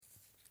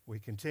We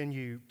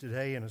continue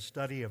today in a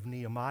study of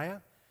Nehemiah.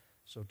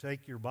 So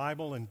take your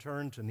Bible and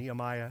turn to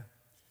Nehemiah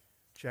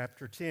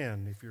chapter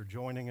 10. If you're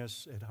joining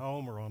us at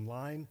home or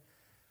online,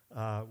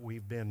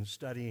 we've been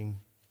studying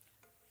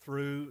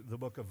through the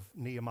book of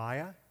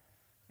Nehemiah,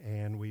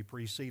 and we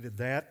preceded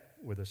that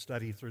with a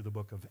study through the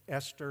book of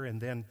Esther,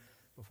 and then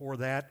before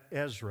that,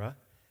 Ezra.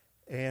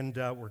 And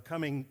we're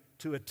coming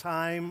to a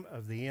time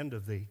of the end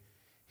of the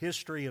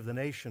history of the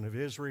nation of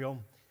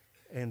Israel,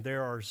 and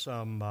there are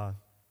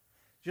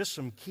just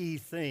some key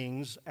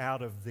things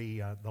out of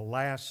the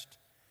last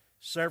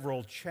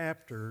several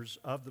chapters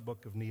of the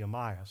book of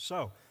Nehemiah.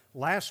 So,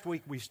 last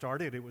week we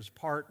started, it was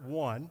part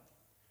 1.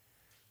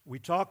 We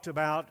talked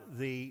about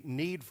the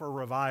need for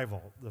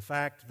revival, the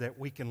fact that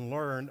we can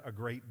learn a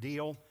great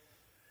deal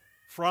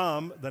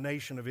from the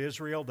nation of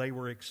Israel. They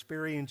were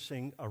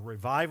experiencing a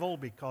revival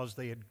because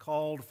they had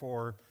called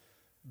for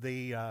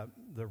the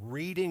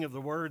reading of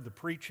the Word, the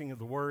preaching of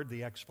the Word,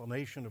 the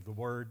explanation of the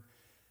Word,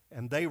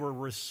 and they were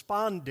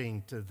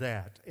responding to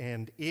that.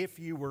 And if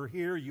you were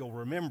here, you'll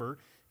remember.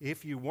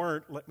 If you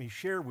weren't, let me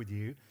share with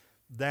you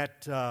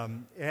that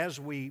as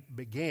we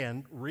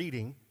began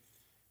reading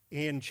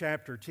in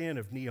chapter 10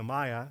 of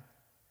Nehemiah,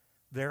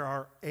 there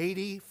are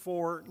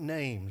 84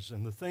 names.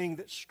 And the thing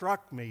that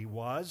struck me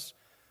was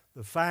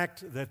the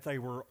fact that they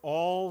were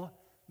all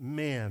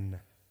men.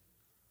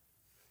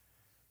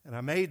 And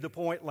I made the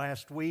point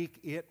last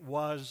week, it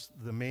was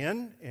the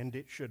men, and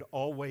it should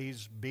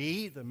always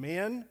be the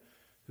men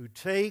who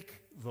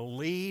take the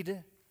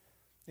lead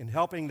in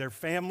helping their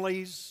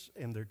families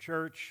and their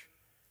church,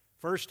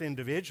 first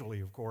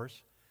individually, of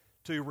course,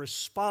 to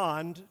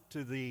respond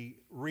to the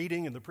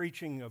reading and the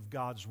preaching of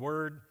God's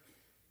Word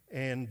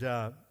and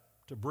to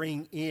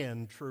bring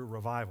in true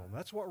revival.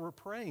 That's what we're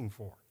praying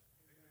for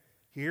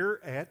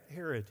here at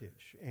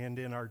Heritage and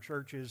in our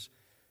churches,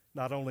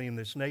 not only in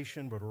this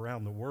nation but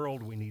around the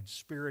world. We need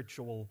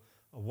spiritual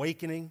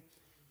awakening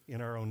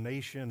in our own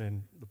nation,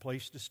 and the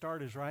place to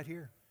start is right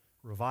here.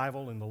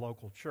 Revival in the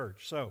local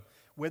church. So,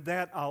 with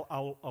that,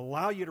 I'll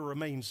allow you to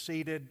remain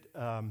seated.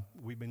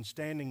 We've been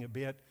standing a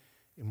bit,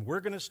 and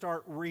we're going to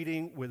start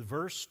reading with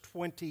verse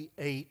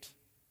 28.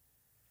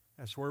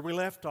 That's where we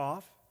left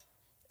off,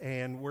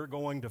 and we're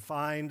going to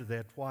find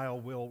that while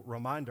we'll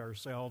remind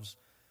ourselves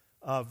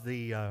of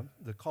the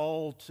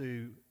call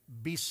to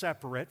be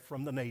separate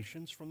from the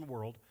nations, from the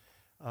world,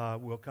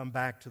 we'll come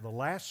back to the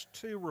last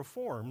two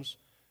reforms,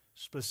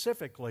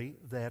 specifically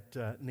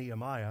that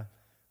Nehemiah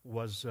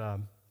was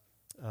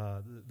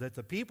that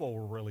the people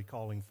were really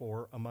calling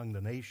for among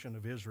the nation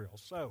of Israel.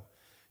 So,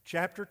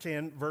 chapter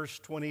 10, verse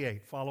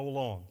 28, follow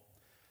along.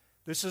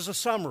 This is a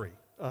summary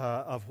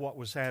of what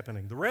was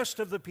happening. The rest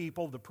of the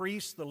people, the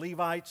priests, the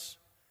Levites,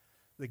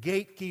 the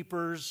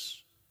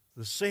gatekeepers,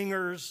 the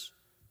singers,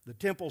 the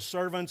temple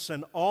servants,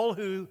 and all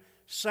who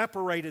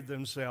separated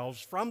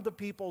themselves from the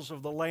peoples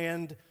of the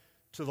land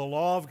to the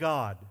law of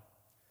God,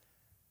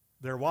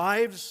 their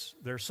wives,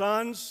 their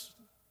sons,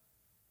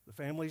 the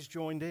families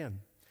joined in.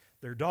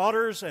 Their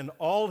daughters and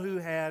all who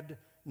had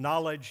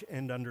knowledge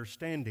and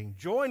understanding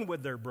join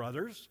with their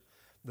brothers,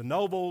 the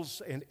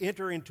nobles, and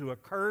enter into a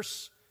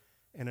curse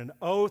and an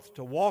oath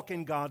to walk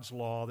in God's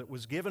law that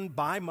was given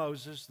by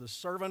Moses, the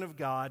servant of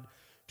God,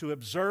 to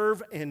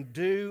observe and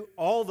do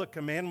all the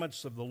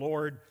commandments of the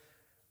Lord,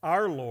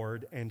 our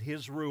Lord, and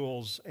His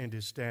rules and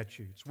His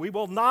statutes. We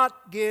will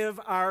not give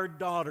our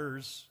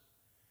daughters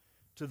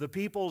to the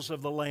peoples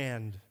of the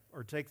land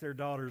or take their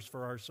daughters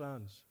for our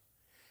sons.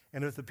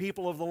 And if the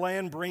people of the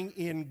land bring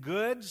in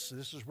goods,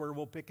 this is where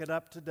we'll pick it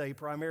up today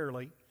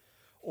primarily,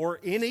 or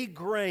any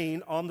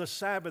grain on the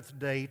Sabbath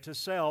day to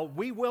sell,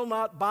 we will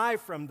not buy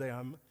from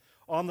them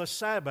on the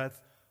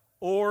Sabbath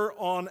or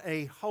on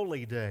a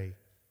holy day.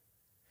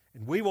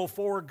 And we will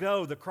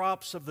forego the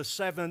crops of the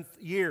 7th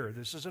year.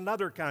 This is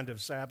another kind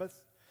of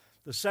Sabbath,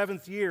 the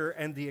 7th year,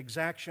 and the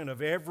exaction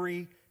of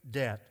every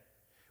debt.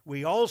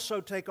 We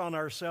also take on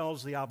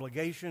ourselves the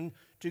obligation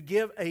to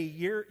give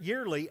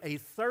yearly a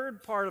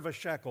third part of a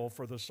shekel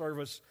for the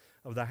service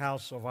of the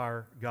house of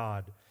our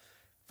God.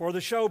 For the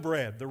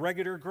showbread, the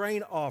regular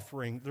grain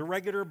offering, the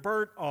regular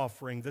burnt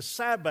offering, the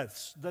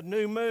Sabbaths, the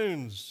new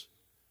moons.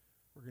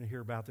 We're going to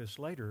hear about this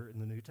later in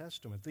the New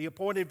Testament. The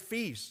appointed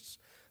feasts,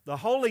 the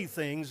holy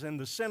things, and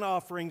the sin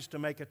offerings to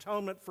make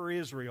atonement for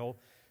Israel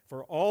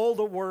for all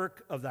the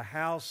work of the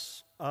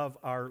house of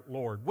our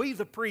Lord. We,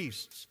 the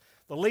priests,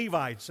 the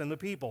Levites, and the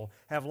people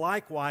have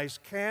likewise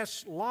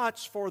cast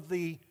lots for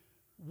the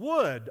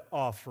wood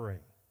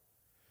offering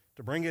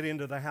to bring it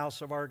into the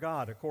house of our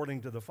God,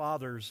 according to the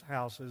fathers'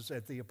 houses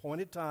at the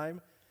appointed time,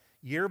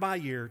 year by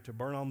year, to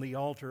burn on the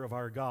altar of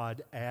our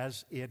God,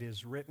 as it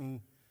is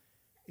written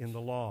in the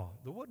law.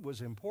 The wood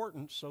was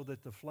important so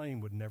that the flame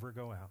would never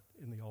go out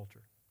in the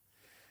altar.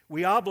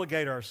 We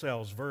obligate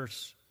ourselves,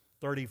 verse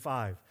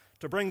 35,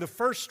 to bring the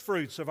first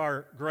fruits of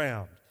our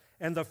ground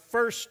and the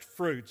first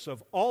fruits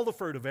of all the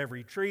fruit of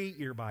every tree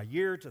year by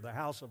year to the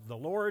house of the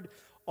Lord,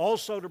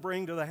 also to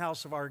bring to the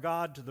house of our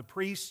God, to the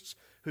priests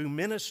who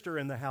minister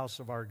in the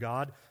house of our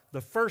God, the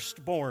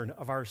firstborn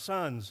of our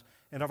sons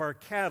and of our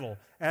cattle,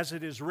 as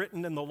it is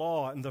written in the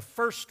law, and the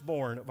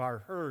firstborn of our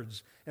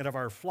herds and of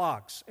our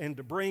flocks, and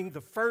to bring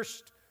the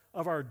first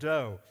of our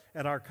dough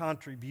and our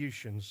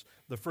contributions,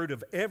 the fruit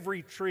of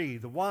every tree,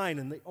 the wine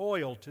and the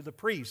oil, to the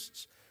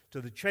priests,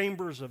 to the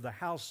chambers of the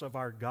house of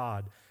our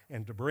God,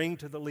 and to bring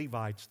to the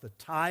Levites the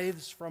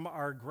tithes from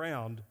our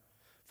ground,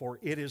 for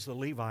it is the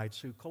Levites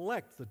who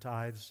collect the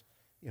tithes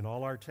in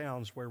all our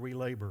towns where we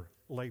labor.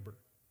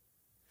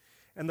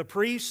 And the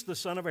priest, the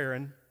son of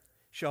Aaron,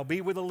 shall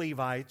be with the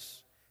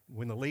Levites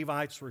when the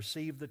Levites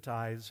receive the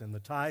tithes, and the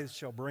tithes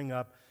shall bring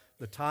up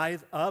the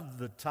tithe of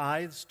the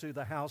tithes to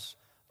the house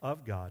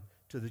of God,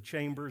 to the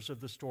chambers of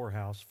the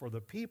storehouse, for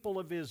the people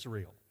of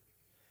Israel.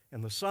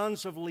 And the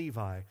sons of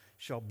Levi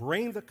shall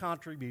bring the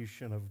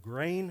contribution of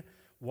grain,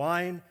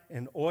 wine,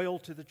 and oil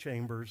to the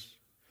chambers,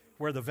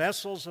 where the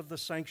vessels of the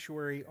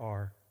sanctuary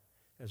are,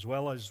 as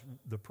well as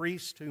the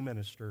priests who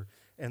minister,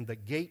 and the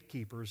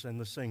gatekeepers and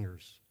the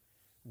singers.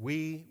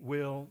 We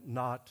will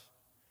not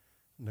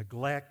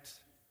neglect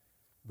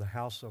the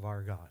house of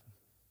our God.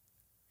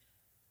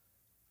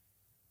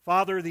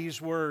 Father,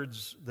 these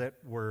words that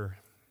were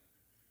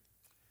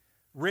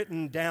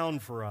written down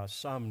for us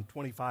some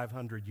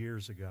 2,500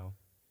 years ago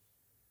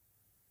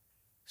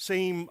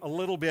seem a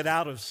little bit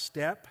out of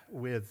step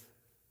with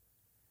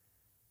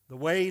the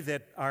way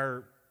that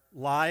our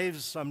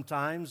lives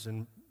sometimes,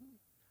 and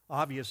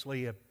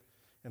obviously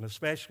and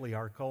especially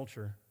our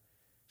culture,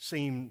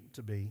 seem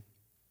to be.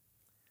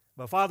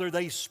 But Father,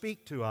 they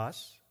speak to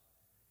us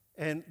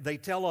and they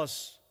tell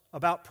us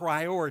about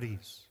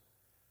priorities,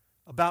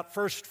 about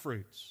first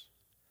fruits,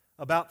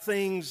 about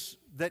things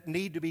that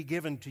need to be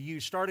given to you,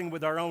 starting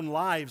with our own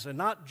lives and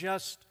not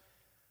just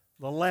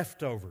the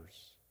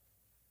leftovers.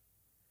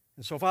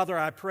 And so, Father,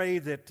 I pray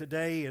that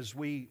today as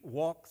we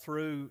walk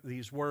through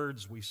these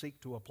words, we seek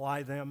to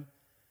apply them,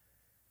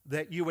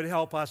 that you would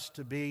help us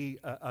to be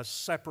a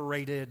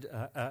separated,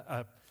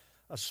 a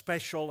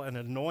special and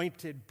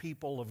anointed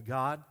people of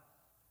God.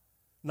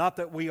 Not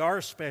that we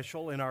are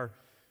special in our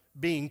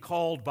being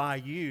called by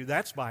you,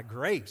 that's by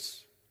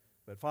grace.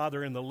 But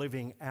Father, in the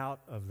living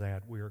out of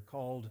that, we are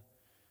called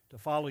to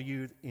follow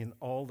you in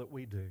all that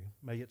we do.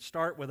 May it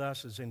start with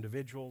us as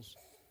individuals,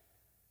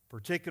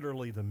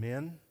 particularly the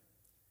men,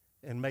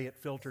 and may it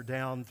filter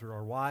down through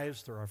our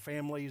wives, through our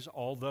families,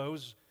 all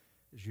those,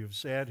 as you have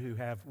said, who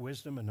have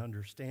wisdom and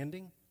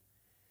understanding,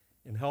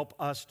 and help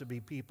us to be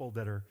people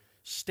that are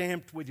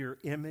stamped with your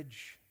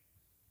image,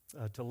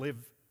 to live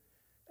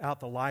out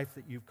the life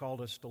that you've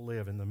called us to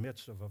live in the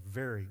midst of a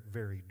very,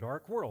 very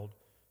dark world,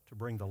 to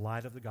bring the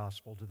light of the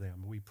gospel to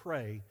them. We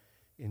pray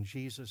in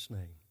Jesus'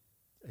 name.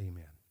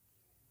 Amen.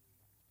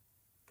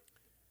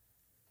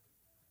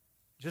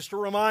 Just a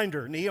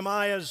reminder,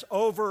 Nehemiah's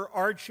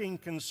overarching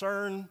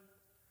concern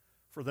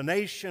for the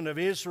nation of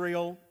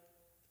Israel,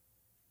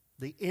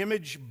 the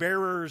image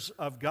bearers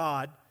of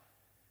God,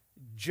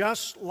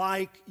 just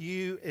like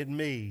you and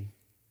me.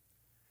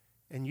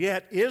 And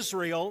yet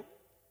Israel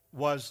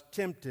was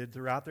tempted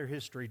throughout their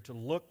history to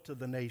look to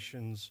the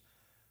nations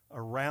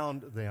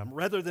around them.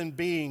 Rather than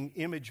being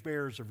image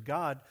bearers of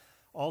God,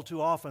 all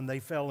too often they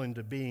fell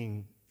into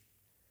being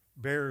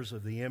bearers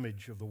of the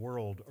image of the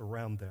world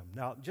around them.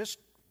 Now, just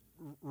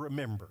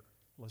remember,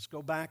 let's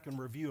go back and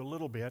review a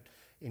little bit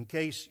in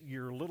case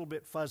you're a little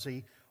bit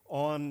fuzzy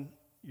on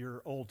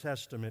your Old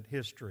Testament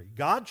history.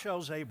 God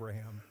chose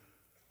Abraham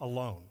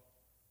alone.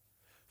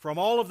 From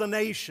all of the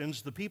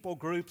nations, the people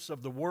groups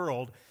of the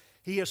world,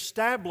 He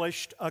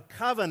established a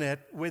covenant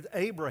with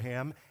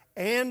Abraham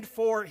and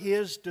for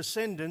his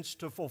descendants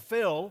to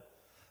fulfill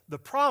the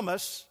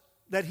promise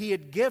that He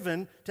had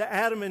given to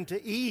Adam and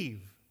to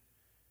Eve,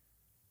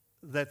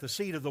 that the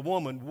seed of the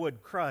woman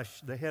would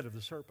crush the head of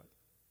the serpent.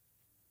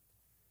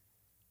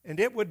 And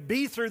it would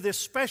be through this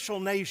special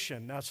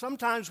nation. Now,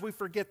 sometimes we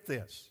forget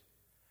this.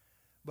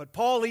 But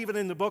Paul, even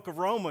in the book of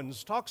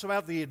Romans, talks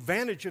about the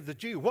advantage of the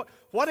Jew.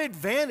 What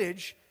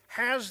advantage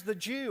has the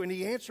Jew? And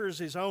he answers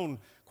his own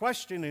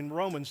question in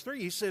Romans 3.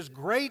 He says,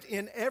 great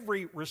in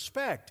every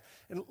respect.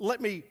 And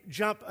let me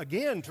jump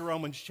again to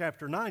Romans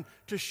chapter 9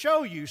 to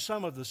show you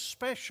some of the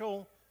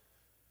special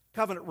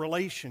covenant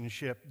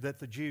relationship that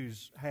the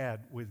Jews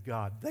had with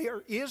God. They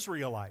are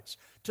Israelites.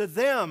 To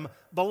them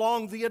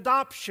belonged the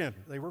adoption.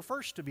 They were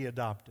first to be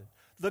adopted.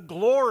 The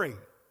glory,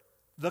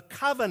 the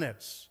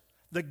covenants,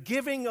 the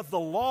giving of the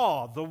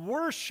law, the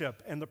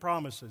worship, and the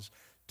promises.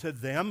 To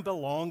them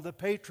belong the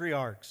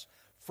patriarchs.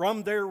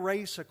 From their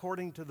race,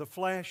 according to the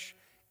flesh,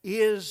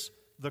 is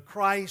the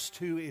Christ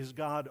who is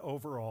God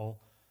over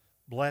all,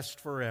 blessed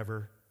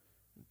forever.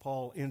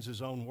 Paul ends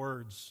his own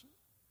words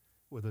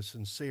with a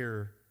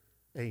sincere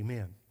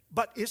amen.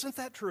 But isn't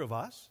that true of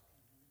us?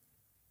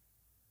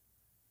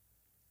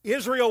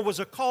 Israel was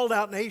a called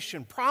out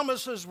nation.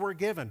 Promises were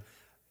given.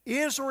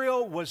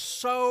 Israel was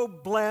so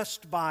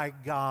blessed by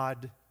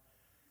God.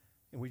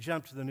 And we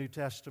jump to the New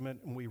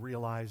Testament and we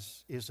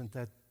realize, isn't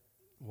that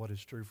what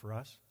is true for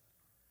us?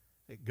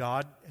 That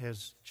God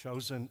has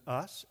chosen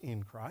us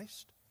in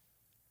Christ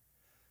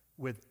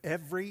with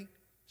every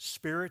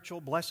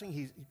spiritual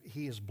blessing.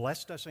 He has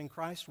blessed us in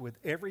Christ with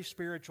every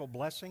spiritual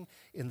blessing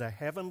in the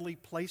heavenly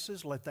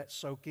places. Let that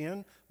soak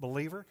in,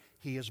 believer.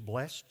 He has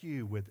blessed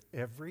you with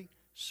every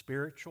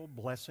spiritual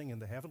blessing in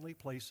the heavenly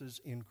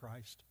places in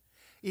Christ.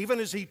 Even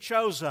as He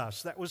chose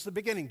us, that was the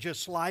beginning,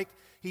 just like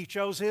He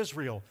chose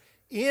Israel.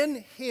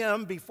 In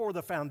Him before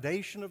the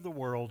foundation of the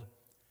world,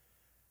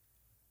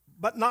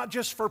 but not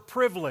just for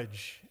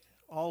privilege,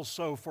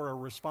 also for a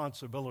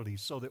responsibility,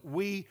 so that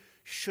we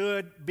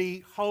should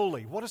be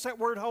holy. What does that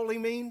word holy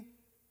mean?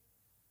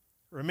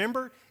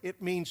 Remember, it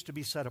means to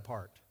be set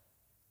apart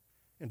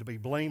and to be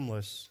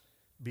blameless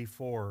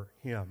before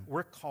Him.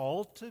 We're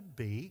called to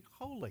be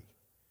holy.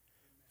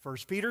 1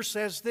 Peter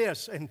says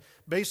this, and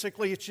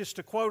basically it's just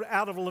a quote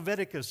out of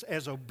Leviticus,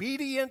 as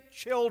obedient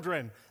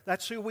children,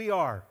 that's who we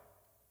are.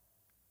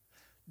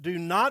 Do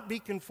not be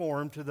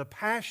conformed to the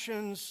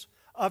passions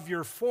of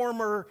your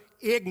former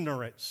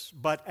ignorance,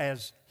 but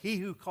as He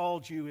who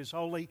called you is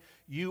holy,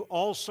 you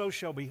also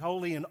shall be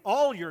holy in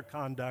all your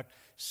conduct,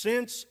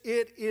 since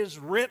it is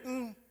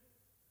written,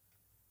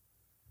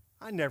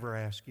 I never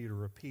ask you to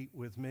repeat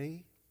with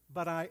me,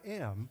 but I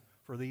am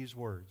for these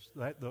words.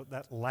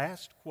 That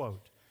last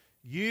quote,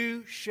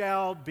 you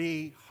shall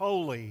be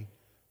holy,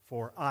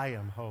 for I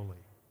am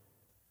holy.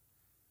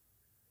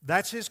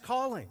 That's His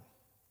calling.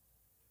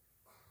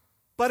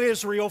 But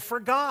Israel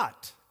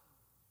forgot.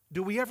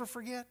 Do we ever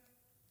forget?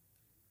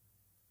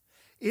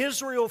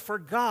 Israel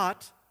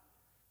forgot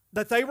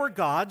that they were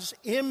God's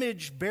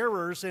image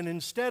bearers, and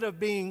instead of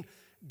being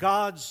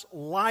God's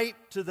light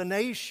to the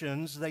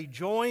nations, they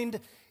joined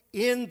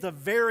in the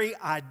very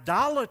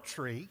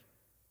idolatry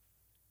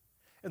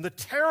and the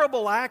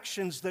terrible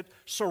actions that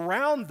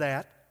surround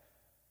that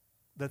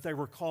they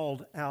were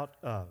called out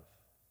of.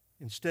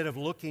 Instead of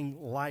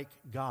looking like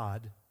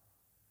God,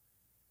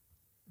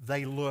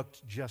 they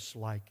looked just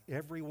like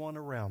everyone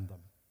around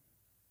them.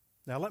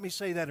 Now, let me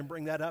say that and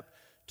bring that up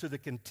to the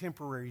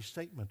contemporary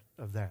statement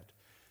of that.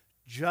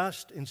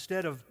 Just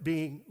instead of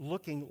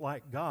looking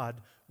like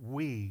God,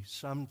 we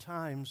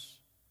sometimes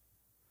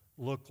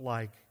look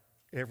like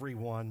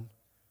everyone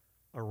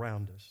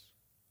around us.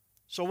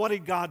 So what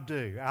did God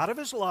do? Out of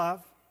His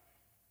love,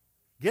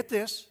 get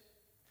this,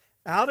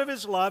 out of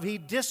His love, He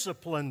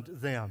disciplined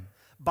them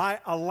by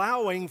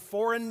allowing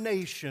foreign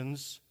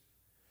nations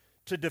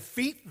to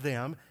defeat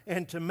them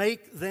and to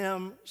make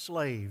them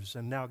slaves.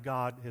 And now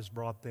God has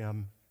brought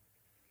them,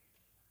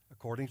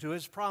 according to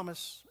His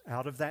promise,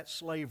 out of that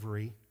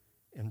slavery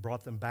and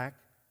brought them back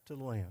to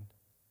the land.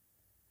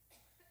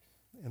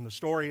 In the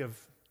story of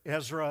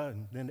Ezra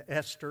and then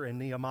Esther and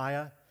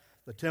Nehemiah,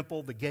 the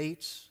temple, the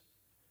gates,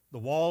 the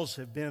walls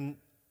have been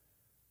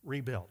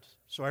rebuilt.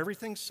 So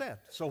everything's set.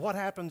 So what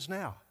happens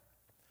now?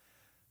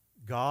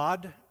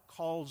 God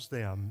calls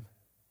them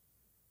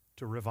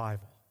to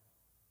revival.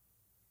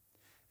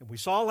 And we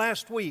saw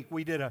last week,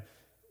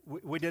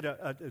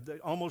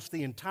 almost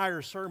the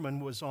entire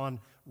sermon was on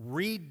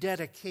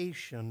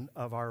rededication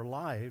of our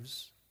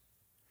lives.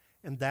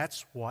 And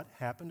that's what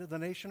happened to the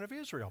nation of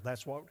Israel.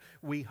 That's what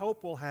we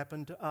hope will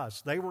happen to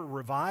us. They were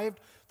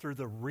revived through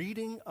the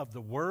reading of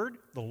the Word,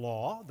 the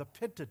law, the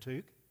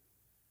Pentateuch,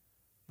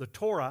 the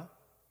Torah.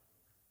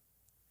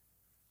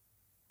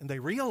 And they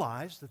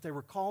realized that they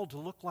were called to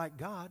look like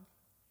God.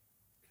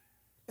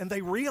 And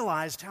they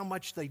realized how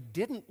much they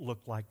didn't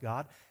look like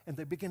God, and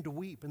they began to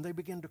weep, and they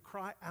began to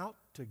cry out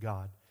to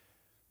God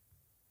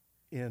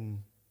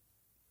in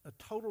a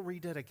total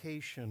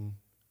rededication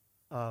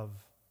of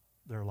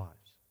their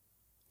lives.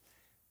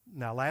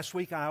 Now, last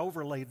week I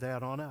overlaid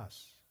that on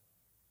us.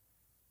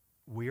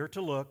 We are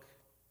to look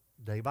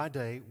day by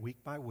day, week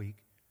by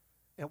week,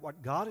 at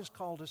what God has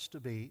called us to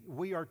be.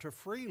 We are to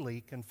freely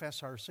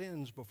confess our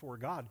sins before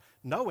God,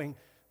 knowing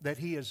that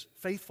He is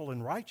faithful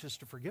and righteous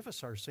to forgive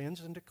us our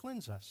sins and to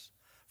cleanse us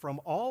from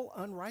all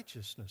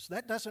unrighteousness.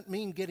 That doesn't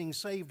mean getting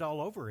saved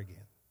all over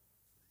again.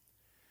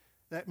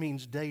 That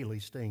means daily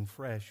staying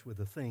fresh with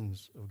the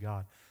things of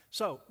God.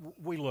 So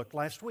we looked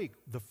last week,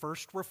 the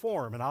first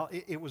reform,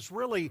 and it was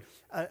really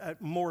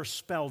more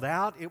spelled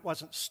out. It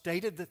wasn't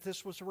stated that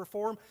this was a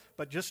reform,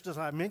 but just as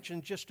I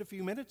mentioned just a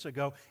few minutes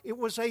ago, it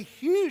was a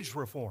huge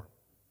reform.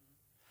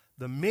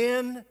 The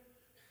men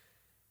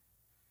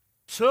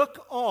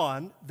took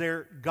on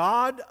their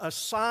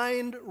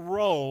God-assigned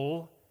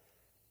role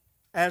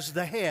as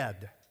the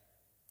head.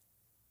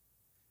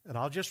 And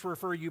I'll just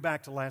refer you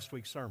back to last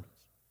week's sermons,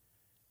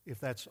 if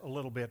that's a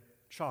little bit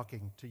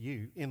shocking to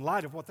you, in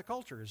light of what the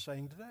culture is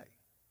saying today.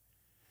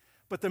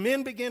 But the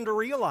men began to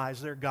realize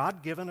their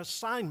God-given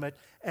assignment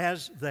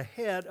as the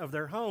head of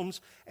their homes,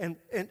 and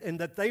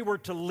that they were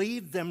to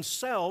lead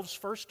themselves,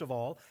 first of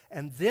all,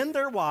 and then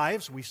their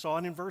wives, we saw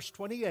it in verse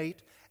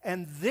 28,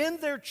 and then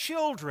their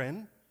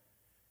children,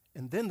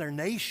 and then their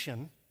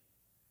nation,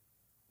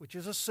 which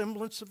is a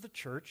semblance of the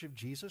church of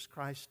Jesus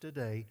Christ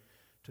today,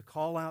 to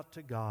call out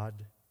to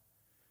God,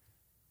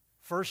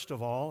 first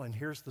of all, and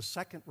here's the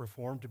second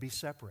reform, to be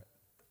separate.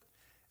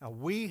 Now,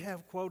 we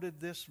have quoted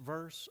this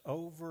verse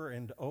over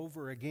and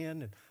over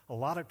again, and a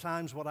lot of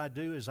times what I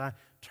do is I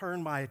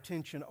turn my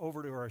attention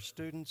over to our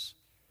students,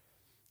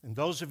 And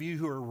those of you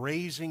who are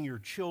raising your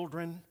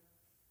children,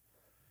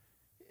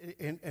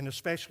 and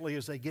especially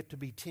as they get to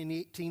be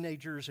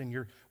teenagers and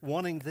you're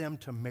wanting them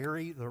to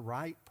marry the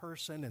right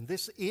person, and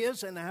this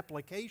is an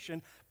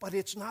application, but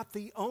it's not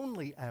the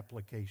only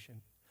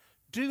application.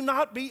 Do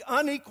not be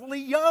unequally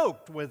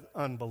yoked with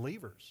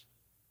unbelievers.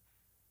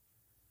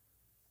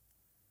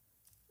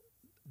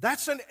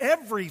 That's an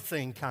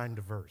everything kind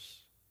of verse.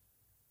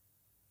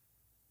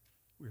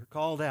 We're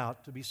called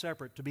out to be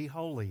separate, to be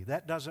holy.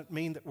 That doesn't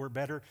mean that we're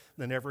better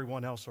than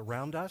everyone else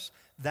around us.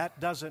 That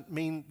doesn't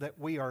mean that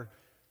we are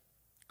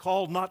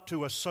called not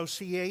to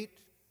associate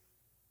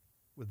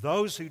with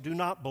those who do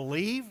not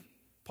believe.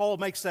 Paul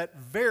makes that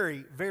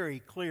very, very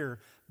clear.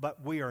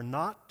 But we are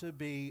not to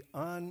be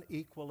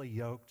unequally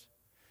yoked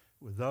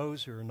with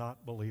those who are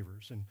not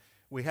believers. And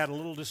we had a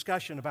little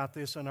discussion about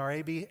this in our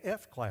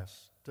ABF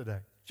class today.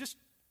 Just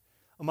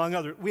among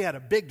other, we had a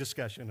big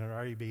discussion in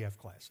our ABF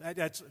class.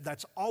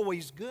 That's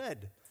always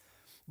good.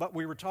 But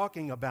we were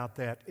talking about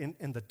that.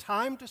 In the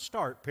time to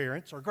start,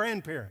 parents or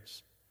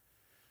grandparents,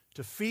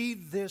 to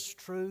feed this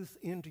truth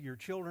into your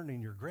children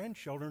and your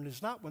grandchildren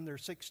is not when they're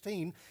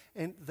 16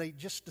 and they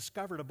just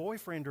discovered a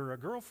boyfriend or a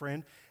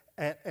girlfriend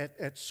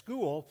at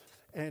school,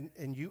 and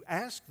you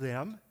ask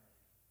them,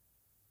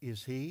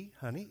 is he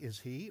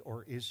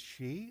or is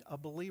she a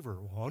believer?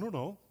 Well, I don't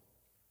know.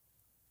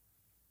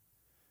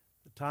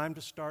 The time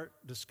to start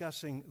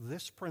discussing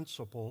this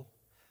principle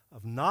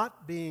of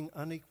not being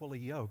unequally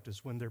yoked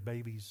is when they're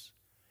babies,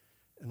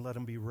 and let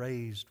them be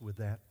raised with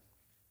that.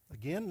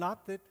 Again,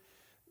 not that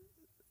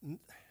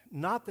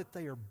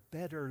they are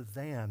better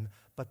than,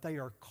 but they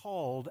are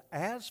called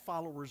as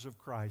followers of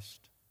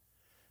Christ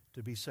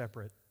to be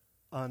separate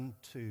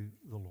unto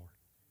the Lord.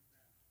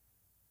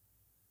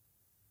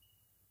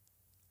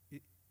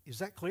 Is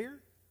that clear?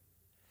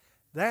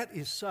 That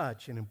is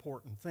such an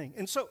important thing.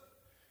 And so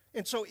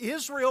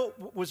Israel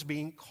was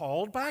being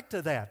called back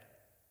to that,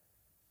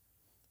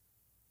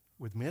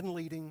 with men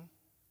leading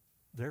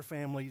their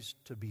families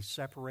to be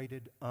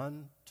separated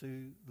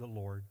unto the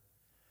Lord.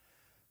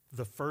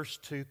 The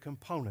first two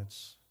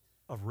components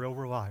of real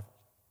revival.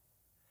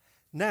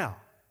 Now,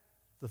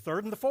 the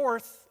third and the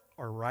fourth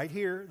are right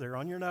here. They're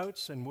on your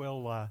notes and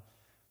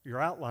your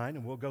outline,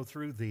 and we'll go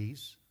through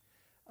these.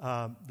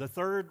 The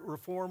third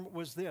reform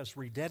was this: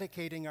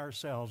 rededicating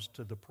ourselves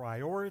to the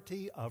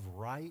priority of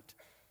right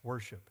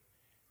worship.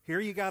 Here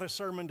you got a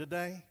sermon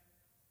today.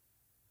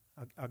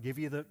 I'll give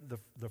you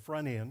the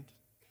front end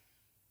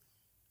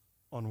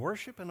on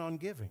worship and on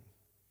giving.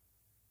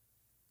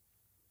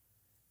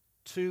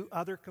 Two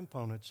other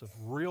components of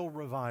real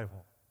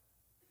revival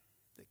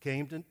that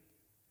came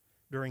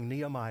during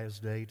Nehemiah's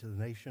day to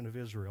the nation of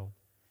Israel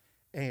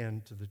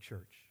and to the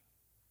church.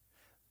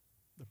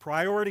 The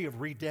priority of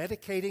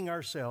rededicating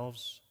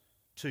ourselves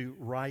to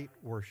right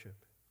worship.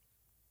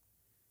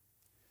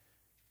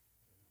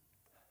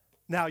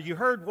 Now, you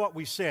heard what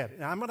we said.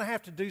 Now, I'm going to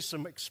have to do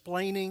some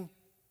explaining.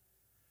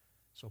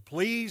 So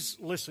please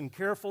listen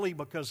carefully,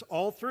 because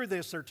all through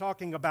this they're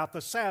talking about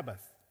the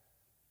Sabbath.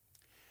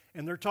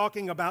 And they're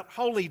talking about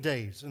holy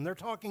days. And they're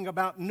talking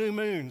about new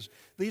moons.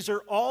 These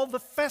are all the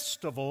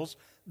festivals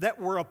that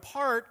were a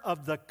part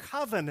of the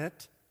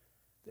covenant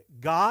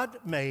that God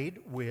made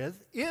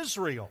with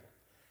Israel.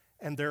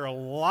 And there are a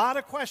lot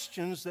of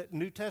questions that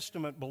New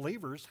Testament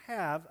believers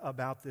have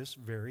about this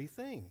very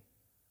thing.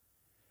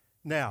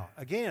 Now,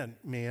 again,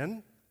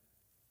 men,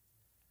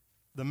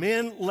 the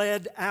men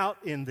led out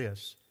in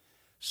this.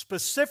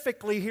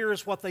 Specifically, here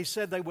is what they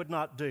said they would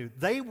not do.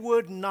 They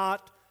would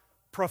not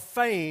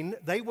profane,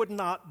 they would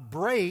not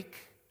break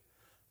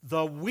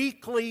the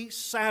weekly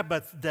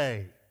Sabbath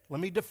day.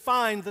 Let me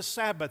define the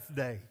Sabbath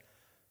day.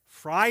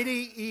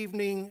 Friday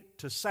evening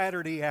to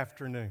Saturday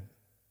afternoon.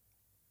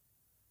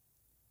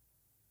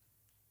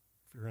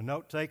 If you're a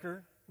note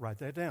taker, write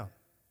that down.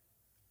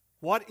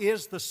 What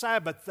is the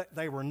Sabbath that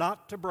they were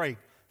not to break?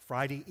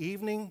 Friday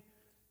evening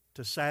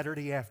to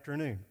Saturday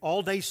afternoon.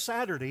 All day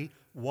Saturday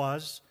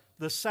was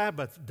the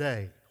Sabbath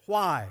day.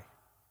 Why?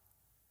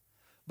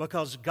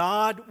 Because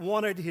God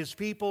wanted His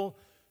people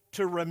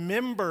to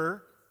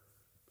remember,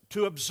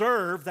 to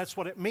observe, that's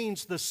what it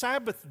means, the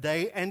Sabbath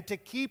day, and to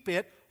keep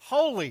it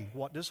holy.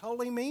 What does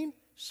holy mean?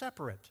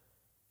 Separate.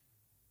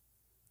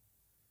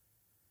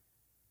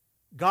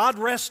 God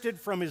rested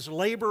from His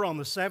labor on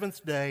the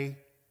seventh day,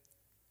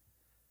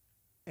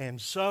 and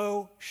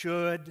so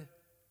should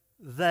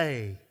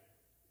they.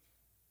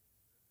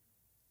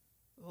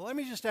 Let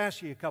me just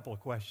ask you a couple of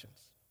questions.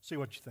 See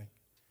what you think.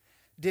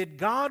 Did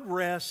God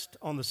rest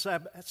on the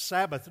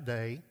Sabbath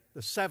day,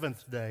 the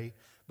seventh day,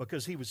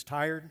 because He was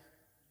tired?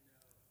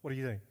 What do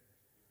you think?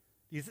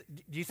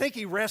 Do you think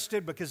He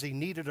rested because He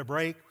needed a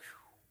break?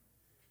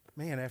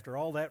 Man, after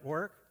all that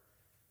work?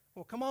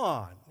 Well, come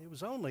on. It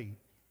was only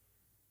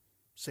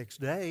 6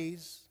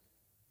 days.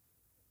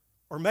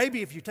 Or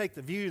maybe if you take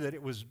the view that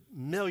it was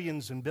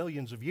millions and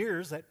billions of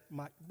years, that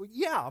might,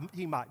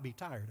 He might be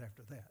tired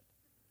after that.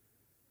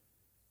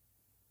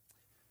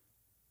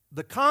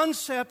 The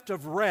concept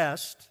of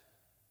rest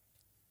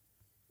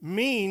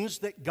means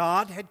that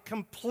God had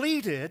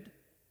completed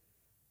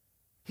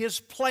his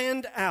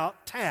planned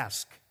out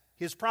task,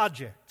 his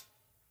project.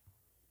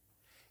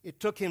 It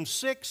took him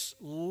 6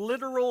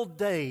 literal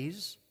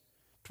days,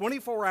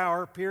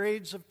 24-hour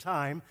periods of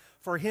time,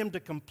 for him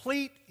to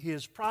complete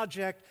his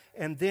project,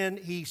 and then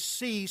he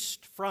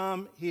ceased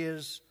from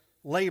his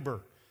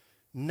labor.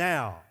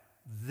 Now,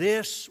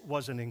 this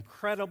was an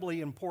incredibly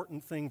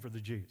important thing for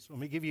the Jews. Let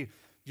me give you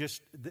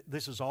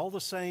this is all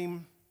the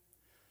same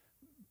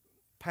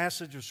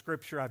passage of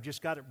Scripture. I've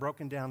just got it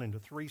broken down into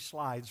 3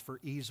 slides for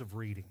ease of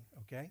reading,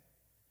 okay?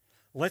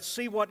 Let's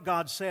see what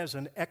God says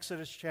in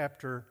Exodus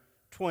chapter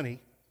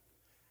 20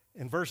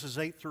 in verses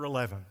 8 through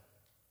 11.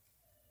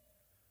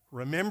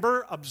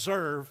 Remember,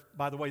 observe.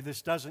 By the way,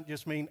 this doesn't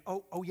just mean,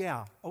 oh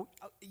yeah,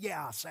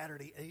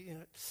 Saturday.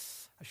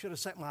 I should have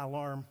set my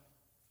alarm.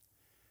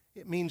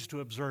 It means to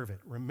observe it.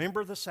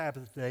 Remember the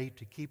Sabbath day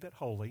to keep it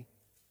holy.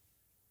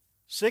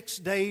 6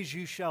 days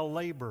you shall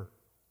labor.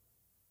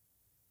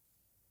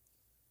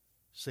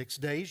 6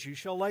 days you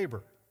shall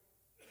labor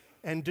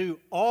and do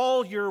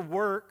all your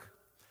work,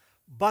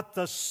 but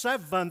the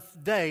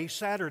 7th day,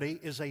 Saturday,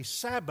 is a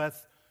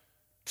Sabbath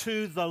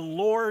to the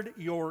Lord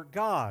your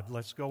God.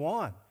 Let's go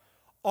on.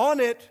 On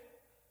it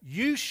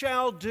you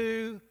shall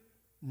do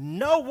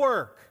no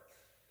work.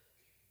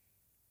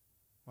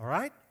 All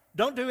right?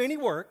 Don't do any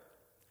work.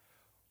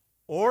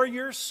 Or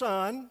your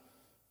son,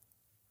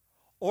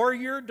 or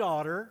your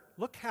daughter.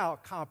 Look how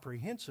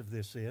comprehensive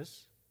this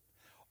is.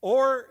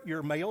 Or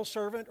your male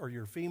servant, or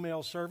your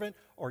female servant,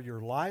 or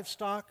your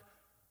livestock.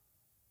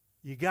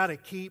 You got to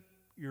keep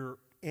your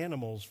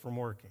animals from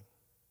working.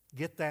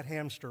 Get that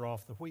hamster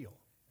off the wheel.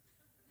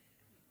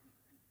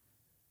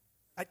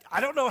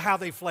 I don't know how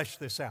they flesh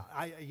this out.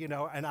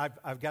 And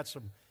I've got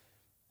some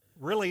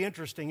really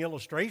interesting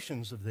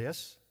illustrations of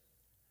this.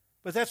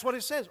 But that's what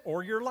it says.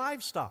 Or your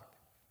livestock.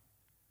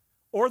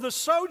 Or the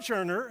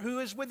sojourner who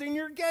is within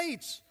your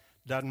gates.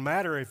 Doesn't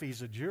matter if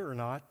he's a Jew or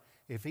not.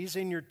 If he's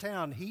in your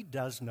town, he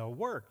does no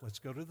work. Let's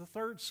go to the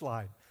 3rd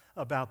slide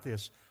about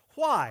this.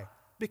 Why?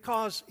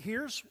 Because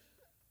here's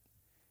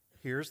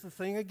the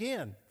thing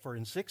again. For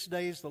in 6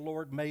 days the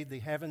Lord made the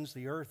heavens,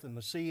 the earth, and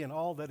the sea, and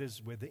all that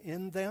is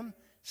within them.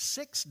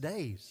 6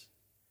 days.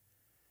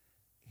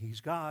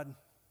 He's God.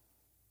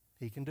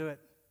 He can do it.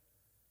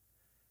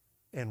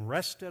 And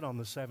rested on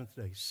the 7th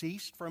day,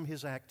 ceased from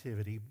his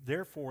activity.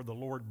 Therefore the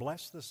Lord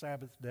blessed the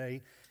Sabbath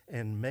day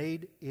and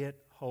made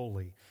it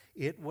holy.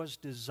 It was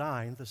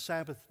designed, the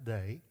Sabbath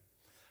day,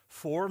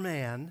 for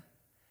man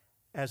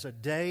as a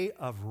day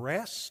of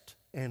rest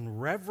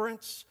and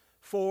reverence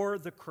for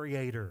the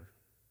Creator.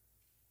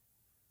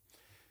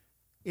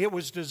 It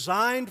was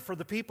designed for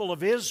the people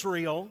of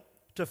Israel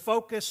to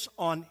focus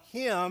on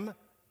Him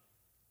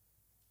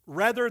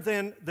rather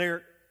than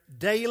their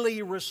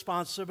daily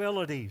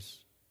responsibilities.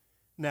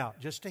 Now,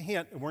 just a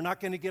hint, and we're not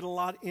going to get a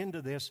lot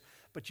into this,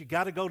 but you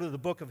got to go to the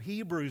book of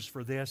Hebrews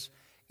for this.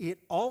 It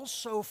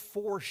also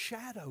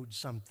foreshadowed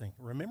something,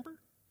 remember?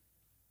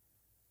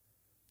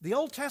 The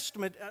Old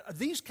Testament,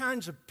 these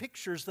kinds of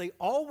pictures, they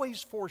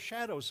always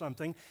foreshadow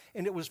something,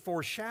 and it was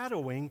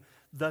foreshadowing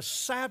the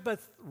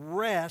Sabbath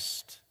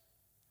rest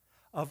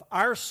of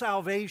our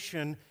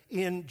salvation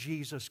in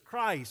Jesus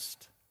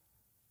Christ.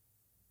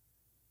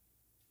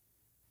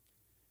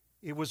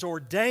 It was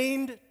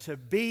ordained to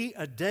be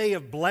a day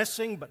of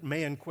blessing, but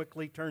man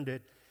quickly turned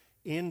it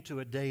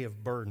into a day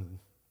of burden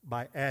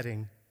by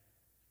adding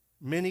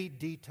many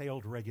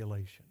detailed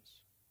regulations.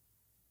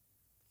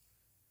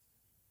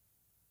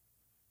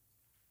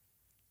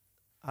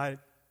 I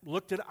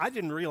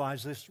didn't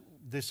realize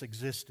this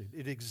existed.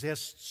 It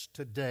exists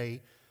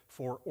today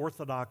for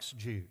Orthodox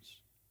Jews.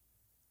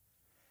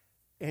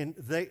 And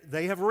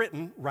they have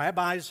written,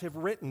 rabbis have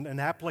written an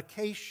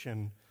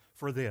application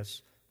for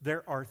this.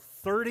 There are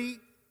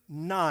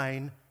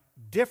 39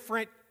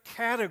 different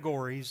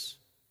categories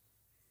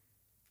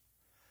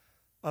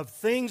of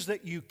things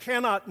that you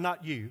cannot,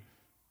 not you,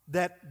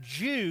 that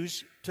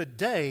Jews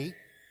today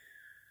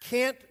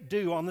can't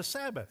do on the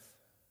Sabbath.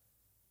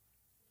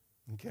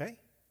 Okay?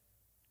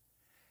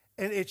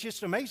 And it's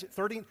just amazing.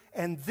 30,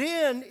 and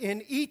then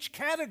in each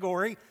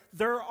category,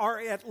 there are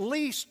at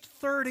least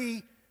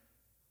 30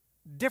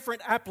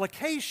 different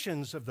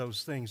applications of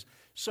those things.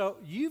 So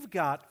you've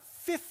got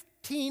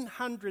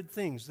 1,500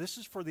 things. This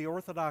is for the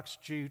Orthodox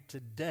Jew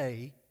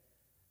today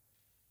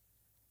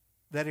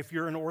that if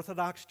you're an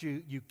Orthodox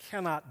Jew, you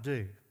cannot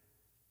do.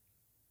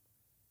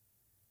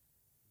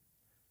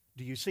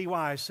 Do you see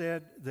why I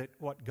said that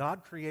what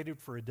God created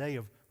for a day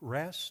of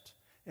rest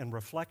and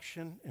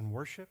reflection and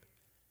worship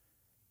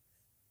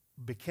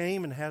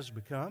became and has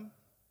become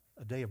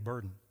a day of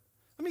burden?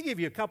 Let me give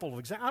you a couple of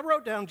examples. I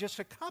wrote down just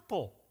a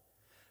couple.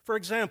 For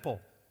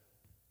example,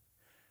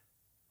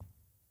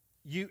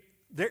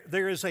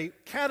 there is a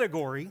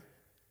category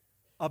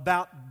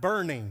about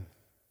burning.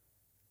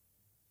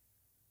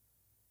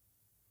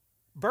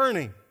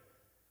 Burning.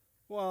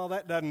 Well,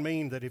 that doesn't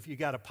mean that if you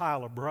got a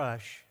pile of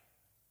brush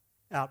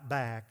out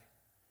back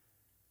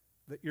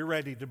that you're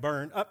ready to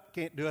burn.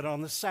 Can't do it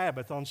on the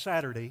Sabbath, on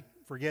Saturday.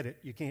 Forget it.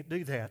 You can't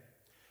do that.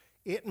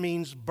 It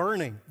means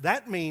burning.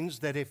 That means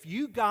that if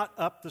you got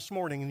up this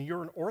morning and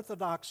you're an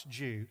Orthodox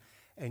Jew,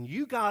 and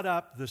you got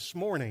up this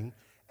morning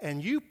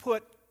and you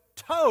put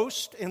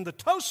toast in the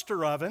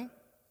toaster oven,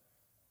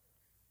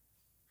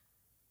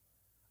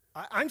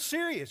 I'm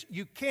serious.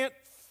 You can't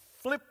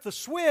flip the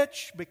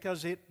switch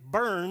because it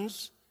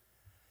burns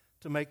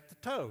to make the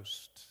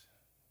toast.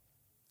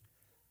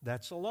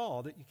 That's a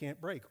law that you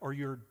can't break, or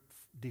you're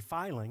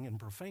defiling and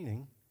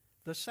profaning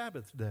the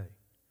Sabbath day.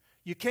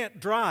 You can't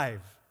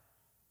drive.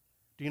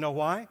 Do you know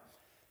why?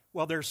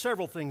 Well, there are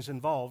several things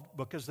involved,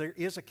 because there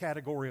is a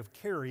category of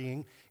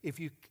carrying. If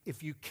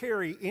you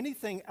carry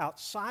anything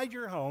outside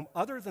your home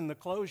other than the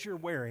clothes you're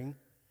wearing,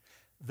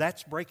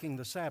 that's breaking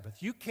the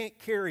Sabbath. You can't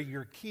carry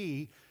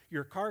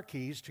your car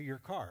keys to your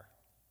car.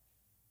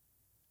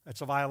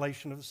 That's a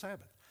violation of the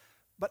Sabbath.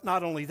 But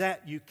not only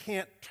that, you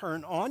can't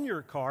turn on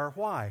your car.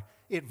 Why?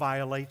 It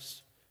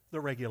violates the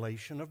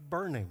regulation of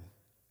burning.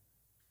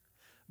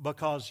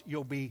 Because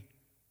you'll be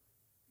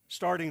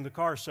starting the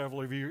car,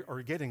 several of you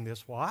are getting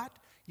this. What?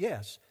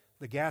 Yes,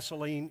 the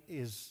gasoline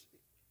is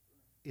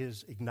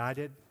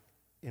ignited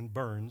and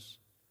burns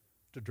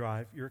to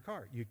drive your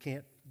car. You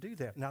can't do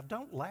that. Now,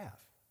 don't laugh.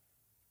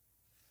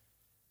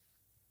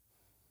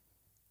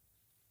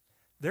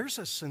 There's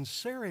a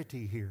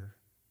sincerity here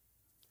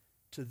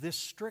to this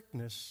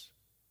strictness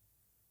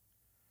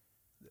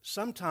that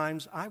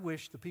sometimes I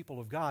wish the people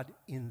of God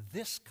in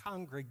this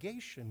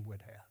congregation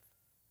would have.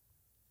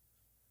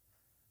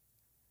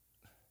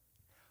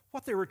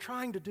 What they were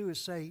trying to do is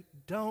say,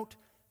 don't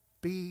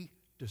be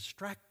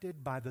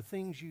distracted by the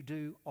things you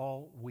do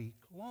all week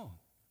long.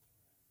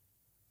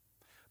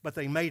 But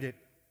they made it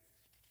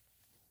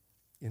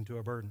into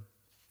a burden.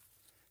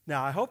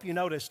 Now, I hope you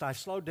noticed I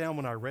slowed down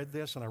when I read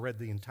this, and I read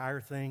the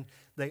entire thing.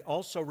 They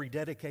also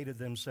rededicated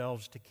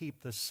themselves to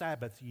keep the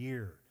Sabbath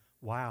year.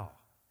 Wow.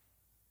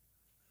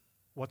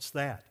 What's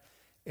that?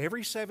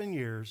 Every 7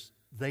 years,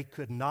 they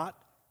could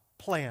not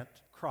plant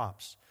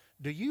crops.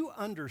 Do you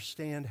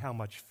understand how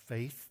much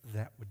faith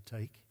that would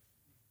take?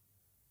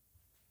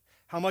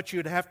 How much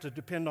you'd have to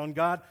depend on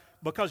God?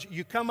 Because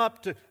you come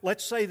up to,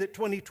 let's say that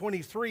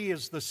 2023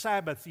 is the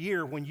Sabbath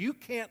year when you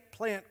can't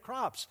plant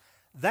crops.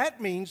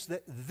 That means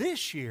that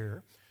this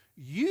year,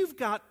 you've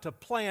got to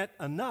plant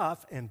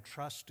enough and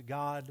trust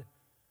God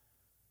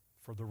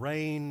for the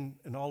rain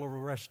and all of the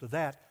rest of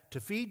that to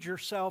feed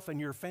yourself and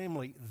your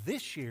family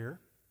this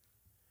year,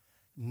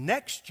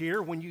 next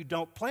year when you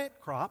don't plant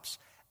crops,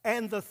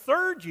 and the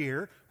third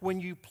year when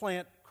you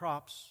plant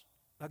crops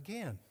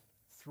again.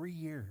 3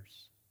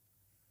 years.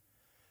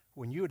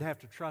 When you would have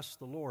to trust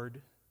the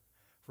Lord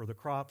for the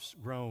crops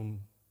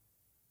grown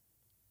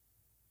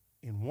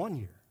in 1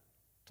 year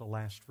to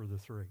last for the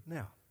 3.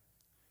 Now,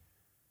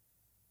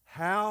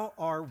 how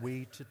are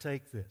we to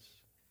take this?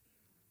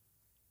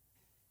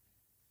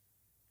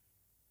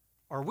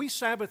 Are we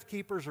Sabbath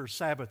keepers or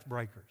Sabbath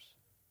breakers?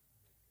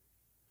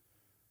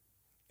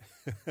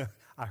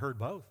 I heard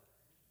both.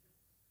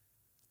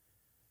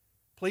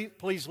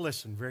 Please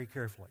listen very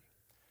carefully.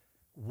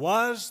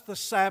 Was the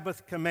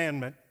Sabbath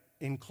commandment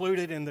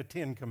included in the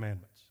 10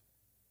 Commandments?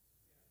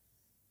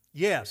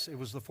 Yes, it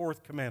was the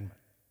 4th commandment.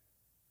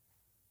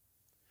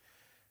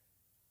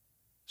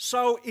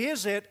 So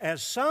is it,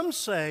 as some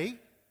say,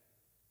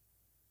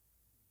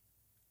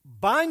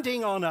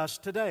 binding on us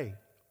today?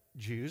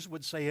 Jews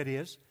would say it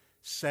is.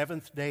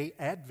 Seventh-day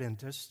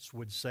Adventists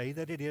would say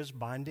that it is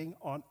binding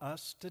on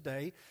us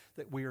today,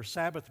 that we are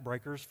Sabbath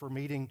breakers for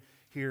meeting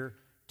here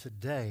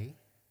today.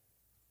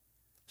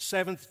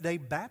 Seventh-day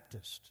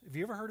Baptists. Have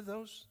you ever heard of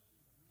those?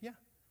 Yeah.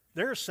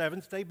 There are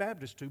Seventh-day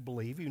Baptists who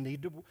believe you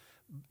need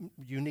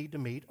to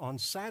meet on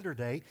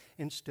Saturday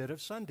instead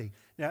of Sunday.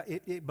 Now,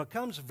 it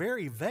becomes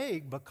very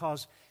vague,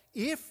 because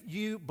if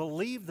you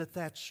believe that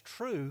that's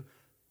true,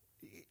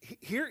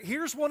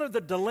 here's one of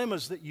the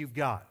dilemmas that you've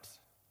got.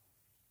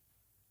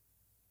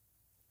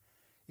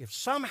 If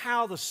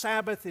somehow the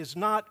Sabbath is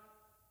not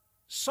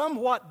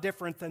somewhat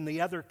different than the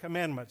other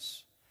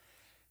commandments,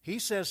 he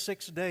says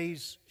 6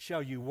 days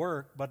shall you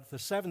work, but the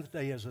 7th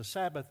day is a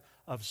Sabbath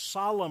of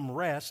solemn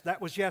rest. That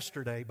was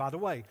yesterday, by the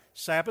way.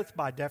 Sabbath,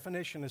 by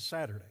definition, is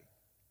Saturday.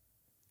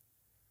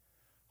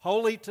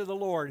 Holy to the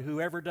Lord,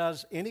 whoever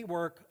does any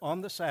work on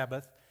the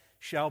Sabbath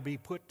shall be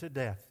put to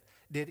death.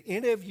 Did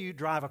any of you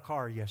drive a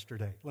car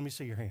yesterday? Let me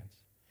see your hands.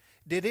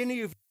 Did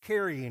any of you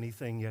carry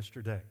anything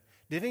yesterday?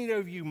 Did any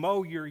of you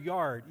mow your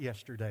yard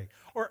yesterday?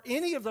 Or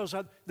any of those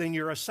other, then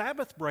you're a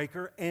Sabbath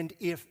breaker, and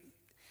if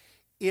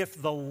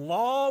the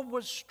law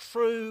was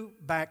true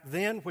back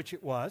then, which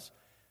it was,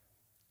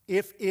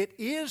 if it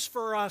is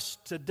for us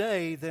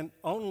today, then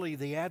only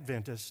the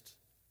Adventist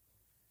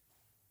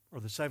or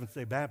the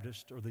Seventh-day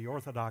Baptist or the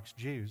Orthodox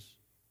Jews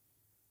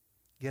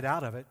get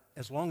out of it,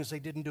 as long as they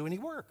didn't do any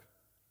work.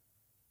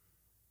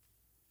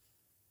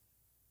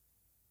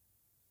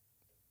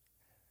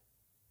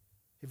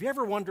 Have you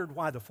ever wondered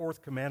why the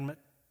 4th commandment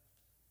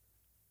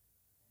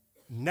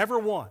never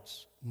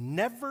once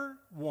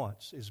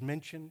is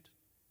mentioned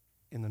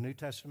in the New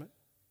Testament?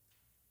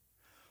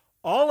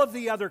 All of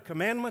the other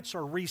commandments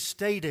are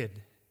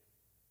restated.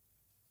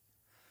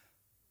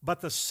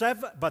 But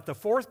the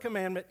fourth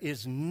commandment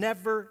is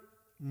never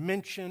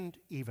mentioned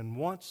even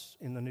once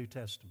in the New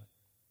Testament.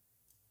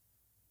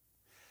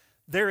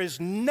 There is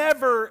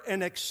never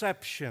an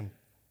exception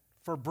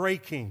for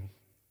breaking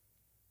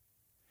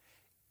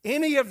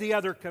any of the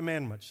other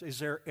commandments. Is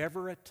there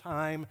ever a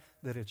time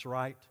that it's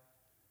right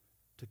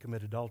to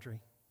commit adultery?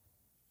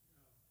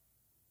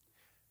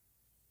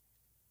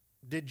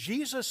 Did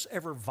Jesus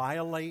ever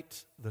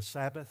violate the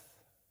Sabbath?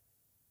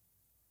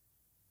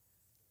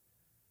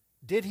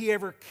 Did he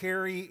ever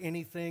carry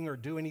anything or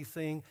do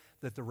anything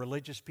that the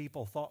religious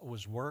people thought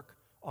was work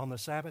on the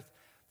Sabbath?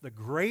 The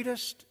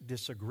greatest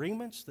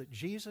disagreements that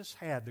Jesus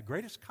had, the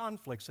greatest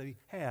conflicts that he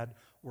had,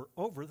 were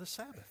over the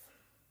Sabbath.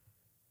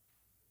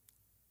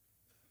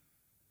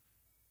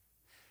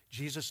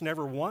 Jesus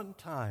never one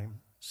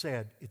time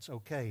said it's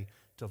okay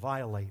to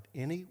violate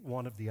any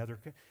one of the other.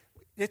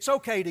 It's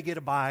okay to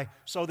get by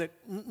so that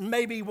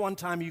maybe one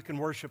time you can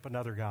worship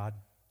another god,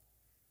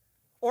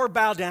 or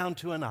bow down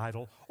to an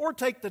idol, or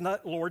take the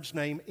Lord's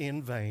name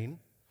in vain.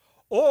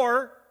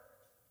 Or,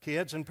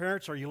 kids and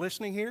parents, are you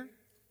listening here?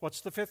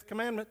 What's the fifth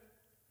commandment?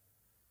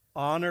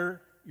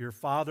 Honor your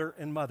father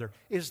and mother.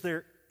 Is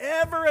there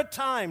ever a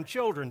time,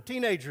 children,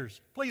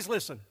 teenagers, please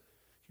listen.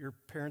 Your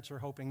parents are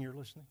hoping you're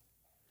listening.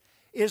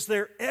 Is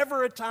there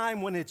ever a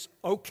time when it's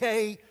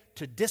okay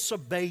to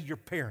disobey your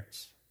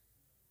parents?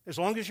 As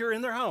long as you're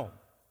in their home.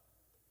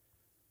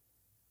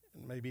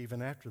 And maybe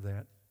even after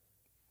that,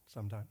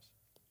 sometimes.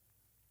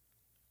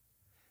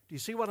 Do you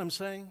see what I'm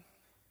saying?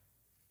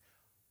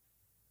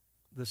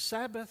 The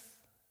Sabbath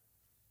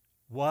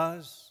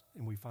was,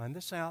 and we find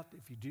this out,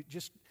 if you do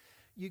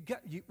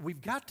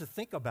we've got to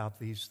think about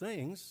these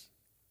things,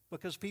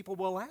 because people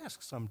will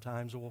ask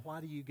sometimes, well,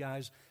 why do you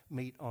guys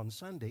meet on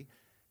Sunday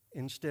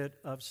instead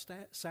of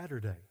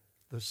Saturday?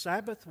 The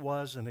Sabbath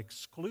was an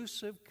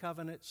exclusive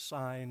covenant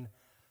sign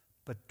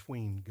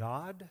between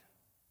God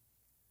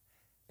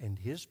and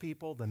His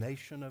people, the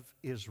nation of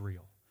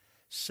Israel,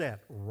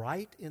 set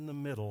right in the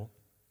middle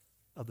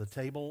of the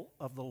table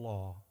of the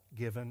law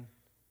given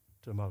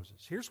to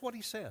Moses. Here's what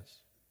he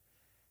says.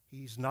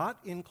 He's not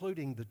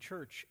including the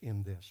church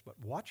in this, but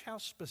watch how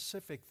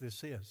specific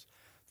this is.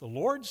 The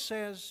Lord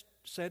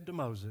said to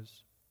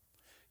Moses,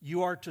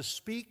 "You are to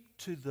speak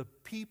to the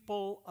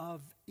people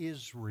of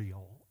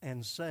Israel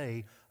and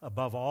say,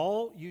 above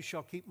all, you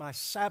shall keep my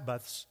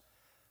Sabbaths."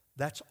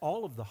 That's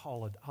all of the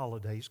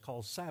holidays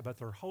called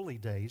Sabbath or holy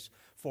days.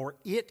 "For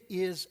it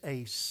is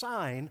a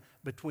sign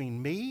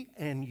between me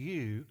and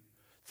you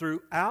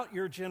throughout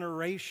your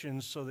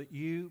generations, so that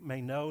you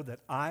may know that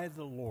I,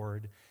 the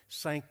Lord,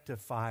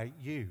 sanctify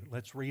you."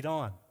 Let's read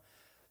on.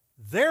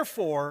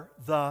 "Therefore,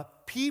 the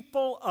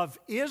people of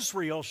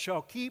Israel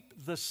shall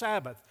keep the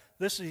Sabbath."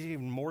 This is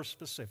even more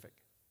specific.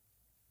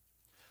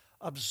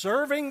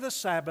 "Observing the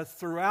Sabbath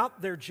throughout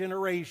their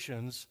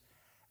generations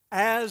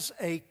as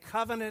a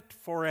covenant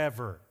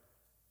forever.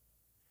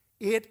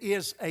 It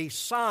is a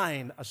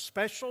sign, a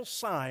special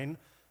sign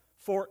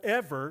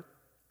forever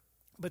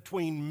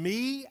between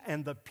me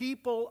and the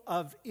people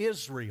of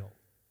Israel,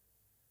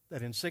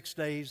 that in 6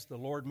 days the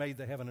Lord made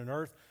the heaven and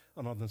earth,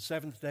 and on the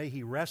seventh day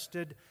He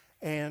rested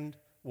and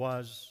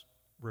was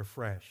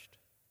refreshed."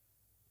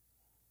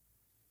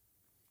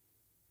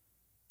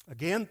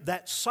 Again,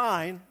 that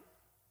sign,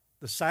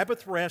 the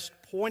Sabbath rest,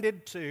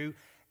 pointed to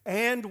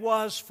and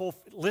was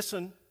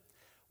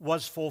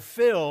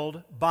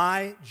fulfilled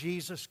by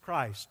Jesus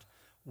Christ.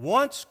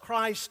 Once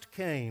Christ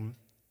came,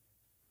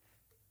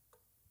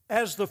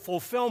 as the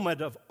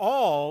fulfillment of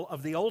all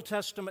of the Old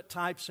Testament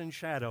types and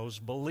shadows,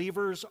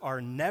 believers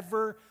are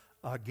never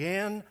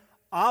again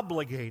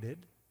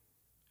obligated.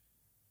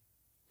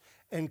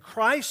 And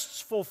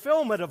Christ's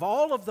fulfillment of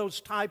all of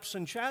those types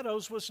and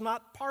shadows was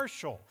not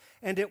partial,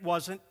 and it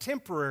wasn't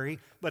temporary,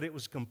 but it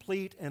was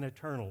complete and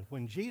eternal.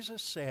 When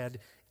Jesus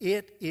said,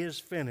 "It is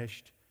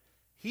finished,"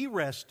 He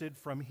rested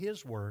from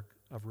His work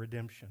of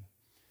redemption.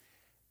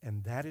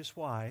 And that is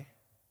why,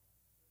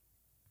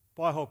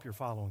 boy, I hope you're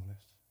following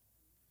this.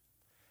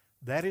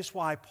 That is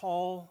why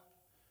Paul,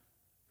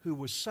 who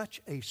was such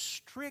a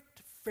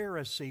strict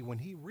Pharisee, when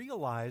he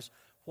realized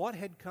what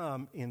had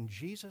come in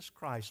Jesus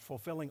Christ,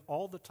 fulfilling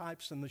all the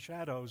types and the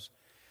shadows,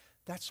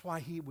 that's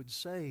why he would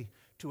say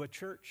to a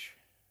church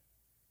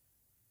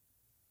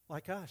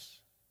like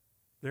us,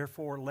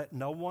 "Therefore, let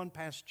no one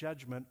pass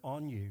judgment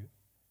on you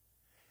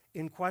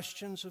in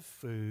questions of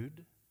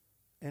food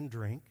and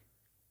drink,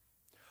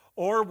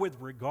 or with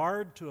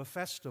regard to a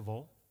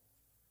festival."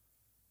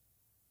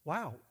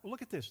 Wow,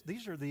 look at this.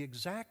 These are the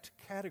exact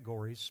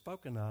categories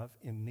spoken of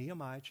in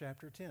Nehemiah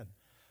chapter 10.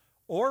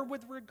 "Or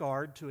with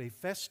regard to a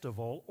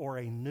festival or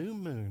a new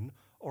moon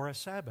or a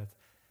Sabbath."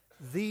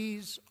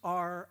 These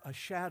are a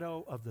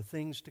shadow of the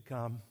things to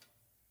come,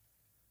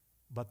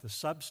 but the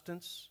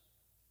substance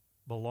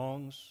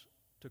belongs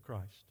to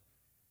Christ.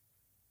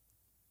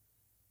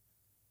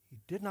 He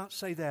did not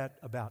say that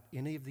about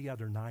any of the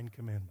other 9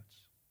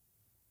 commandments,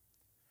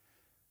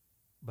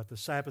 but the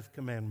Sabbath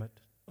commandment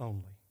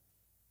only.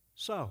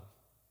 So,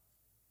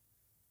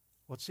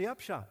 what's the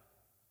upshot?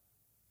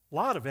 A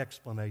lot of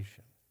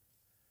explanation.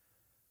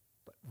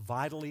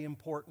 vitally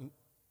important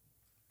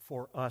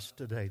for us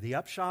today. The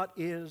upshot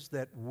is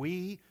that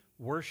we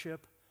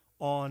worship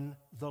on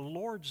the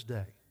Lord's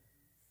Day.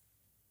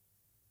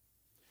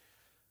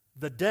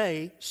 The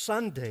day,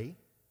 Sunday,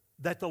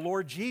 that the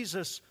Lord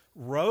Jesus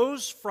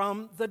rose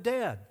from the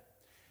dead.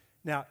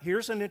 Now,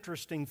 here's an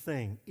interesting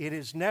thing. It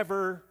is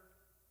never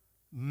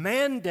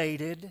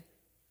mandated,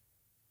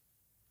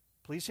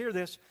 please hear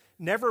this,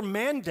 never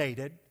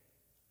mandated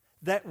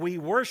that we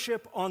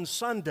worship on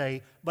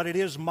Sunday, but it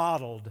is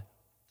modeled.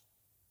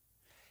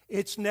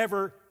 It's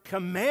never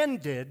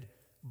commanded,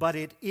 but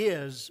it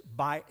is,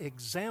 by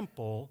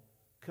example,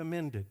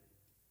 commended.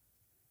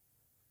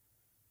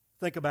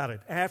 Think about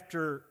it.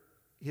 After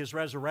His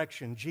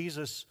resurrection,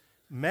 Jesus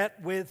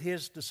met with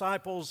His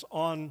disciples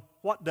on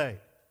what day?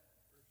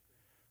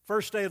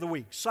 First day of the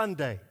week,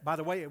 Sunday. By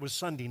the way, it was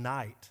Sunday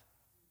night.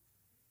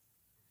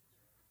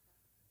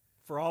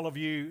 For all of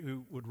you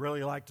who would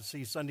really like to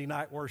see Sunday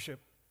night worship,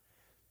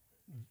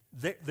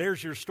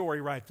 there's your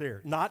story right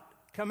there. Not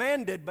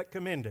commanded, but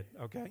commended,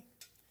 okay?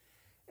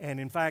 And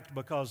in fact,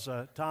 because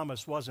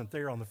Thomas wasn't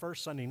there on the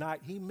first Sunday night,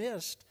 he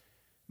missed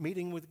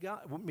meeting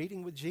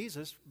with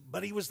Jesus,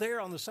 but he was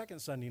there on the second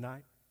Sunday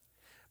night.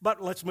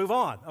 But let's move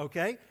on,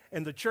 okay?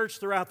 And the church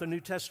throughout the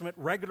New Testament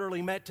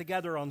regularly met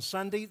together on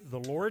Sunday, the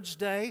Lord's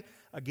Day.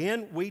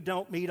 Again, we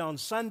don't meet on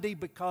Sunday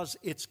because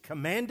it's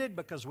commanded,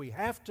 because we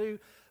have to,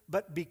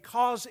 but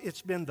because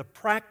it's been the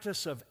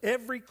practice of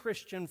every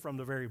Christian from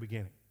the very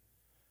beginning.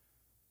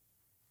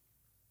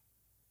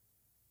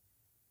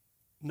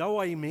 No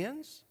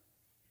amens?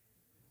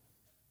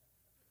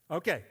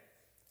 Okay.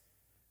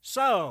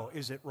 So,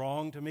 is it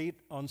wrong to meet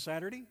on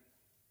Saturday?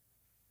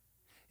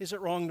 Is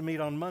it wrong to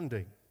meet on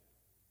Monday?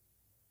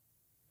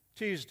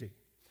 Tuesday?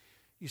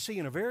 You see,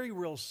 in a very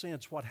real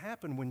sense, what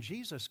happened when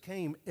Jesus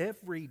came,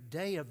 every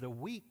day of the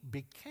week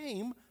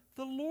became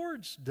the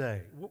Lord's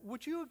Day.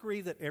 Would you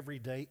agree that every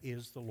day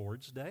is the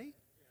Lord's Day?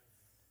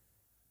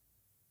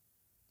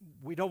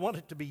 We don't want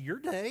it to be your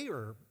day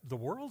or the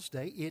world's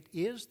day. It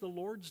is the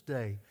Lord's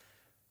Day.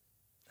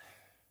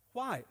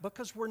 Why?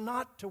 Because we're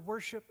not to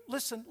worship.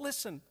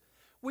 Listen.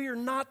 We are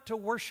not to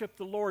worship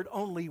the Lord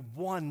only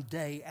one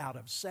day out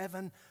of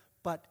 7,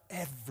 but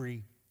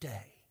every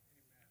day.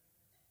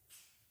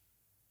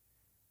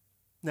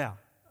 Now,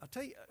 I'll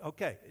tell you,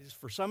 okay,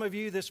 for some of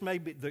you, this may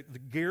be, the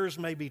gears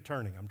may be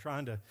turning. I'm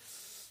trying to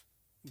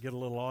get a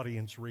little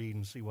audience read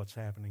and see what's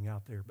happening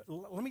out there. But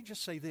let me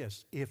just say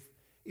this.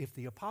 If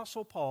the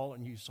Apostle Paul,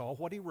 and you saw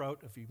what he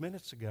wrote a few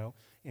minutes ago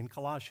in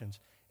Colossians,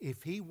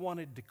 if he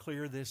wanted to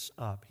clear this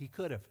up, he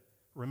could have.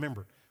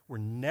 Remember, we're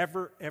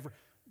never, ever,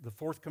 the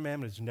fourth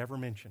commandment is never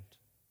mentioned,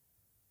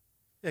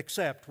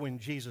 except when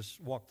Jesus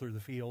walked through the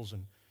fields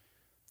and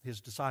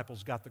His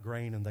disciples got the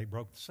grain and they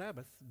broke the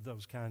Sabbath,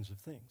 those kinds of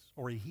things.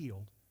 Or He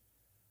healed.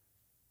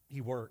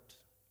 He worked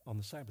on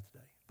the Sabbath day.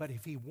 But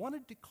if He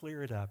wanted to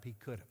clear it up, He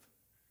could have.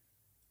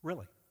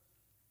 Really.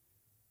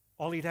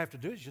 All He'd have to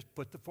do is just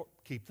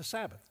keep the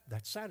Sabbath.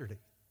 That's Saturday.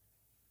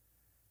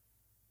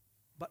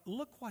 But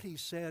look what he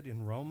said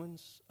in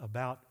Romans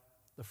about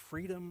the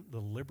freedom, the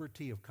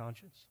liberty of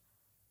conscience,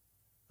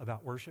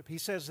 about worship. He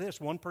says this: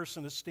 one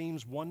person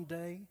esteems one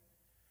day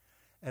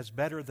as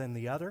better than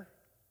the other.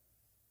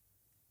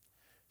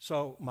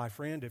 So, my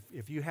friend,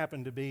 if you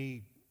happen to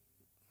be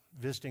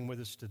visiting with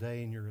us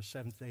today and you're a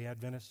Seventh-day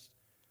Adventist,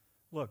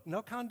 look,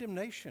 no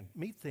condemnation.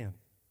 Meet then.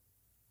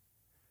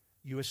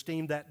 You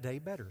esteem that day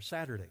better,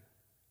 Saturday.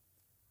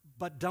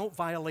 But don't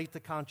violate the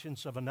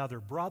conscience of another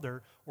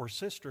brother or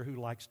sister who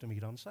likes to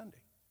meet on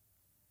Sunday.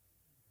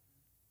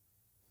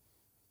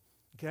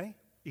 Okay?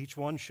 Each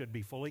one should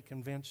be fully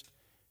convinced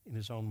in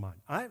his own mind.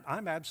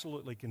 I'm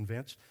absolutely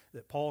convinced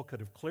that Paul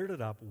could have cleared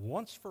it up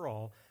once for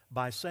all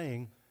by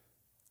saying,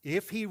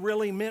 if he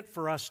really meant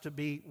for us to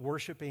be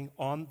worshiping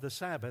on the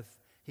Sabbath,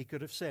 he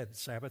could have said,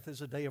 Sabbath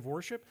is a day of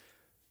worship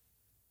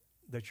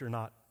that you're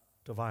not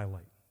to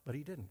violate. But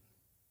he didn't.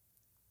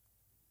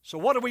 So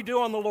what do we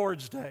do on the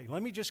Lord's Day?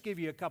 Let me just give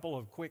you a couple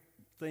of quick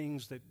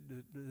things that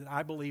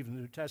I believe the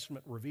New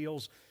Testament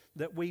reveals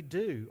that we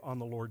do on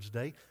the Lord's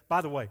Day.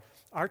 By the way,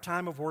 our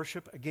time of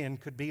worship, again,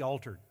 could be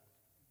altered.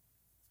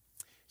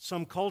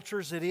 Some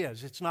cultures it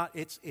is.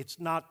 It's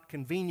not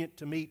convenient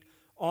to meet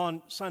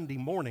on Sunday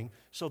morning,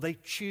 so they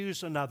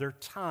choose another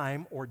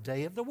time or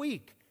day of the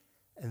week.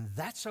 And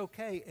that's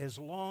okay as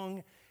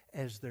long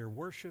as their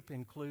worship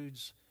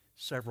includes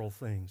several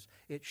things.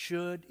 It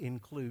should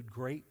include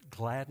great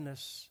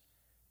gladness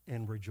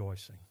and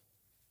rejoicing.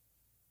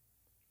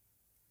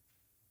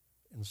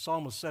 And the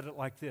psalmist said it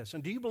like this.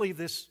 And do you believe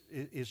this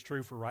is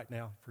true for right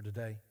now, for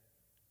today?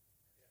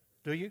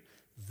 Do you?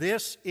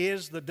 This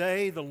is the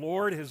day the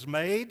Lord has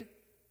made.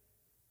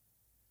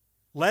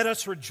 Let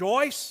us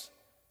rejoice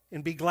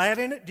and be glad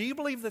in it. Do you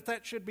believe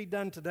that should be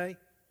done today?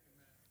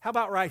 How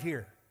about right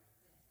here?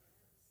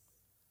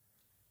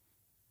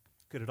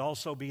 Could it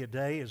also be a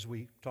day, as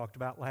we talked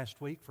about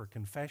last week, for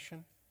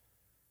confession,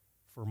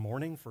 for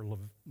mourning, for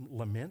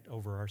lament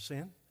over our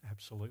sin?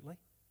 Absolutely.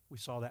 We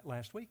saw that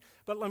last week.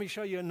 But let me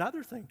show you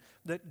another thing,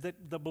 that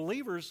the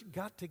believers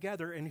got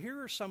together, and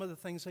here are some of the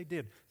things they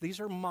did. These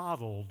are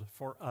modeled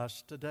for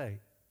us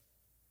today,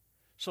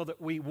 so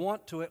that we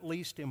want to at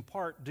least in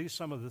part do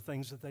some of the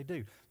things that they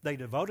do. They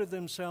devoted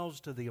themselves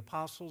to the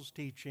apostles'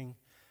 teaching.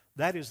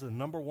 That is the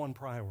number one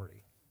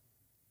priority.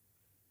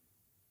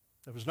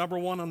 That was number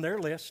one on their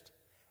list.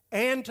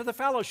 And to the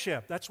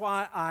fellowship. That's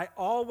why I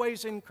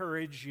always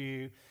encourage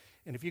you,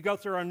 and if you go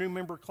through our new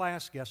member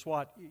class, guess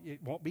what?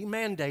 It won't be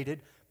mandated,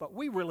 but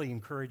we really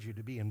encourage you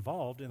to be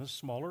involved in a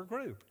smaller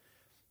group,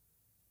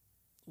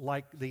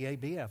 like the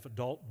ABF,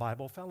 Adult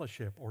Bible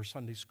Fellowship, or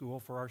Sunday School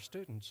for our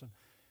students,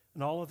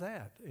 and all of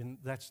that. And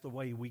that's the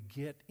way we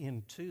get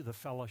into the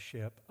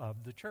fellowship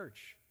of the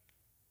church.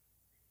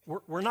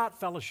 We're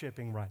not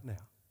fellowshipping right now.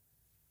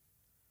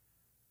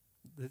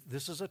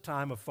 This is a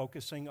time of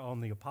focusing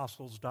on the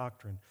apostles'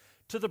 doctrine.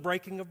 To the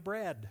breaking of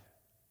bread.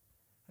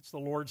 That's the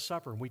Lord's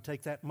Supper. We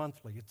take that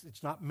monthly.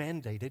 It's not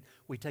mandated.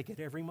 We take it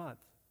every month.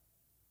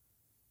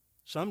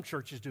 Some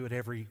churches do it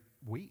every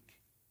week.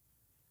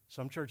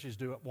 Some churches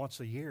do it once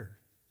a year.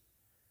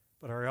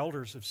 But our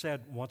elders have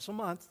said once a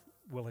month.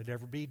 Will it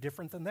ever be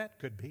different than that?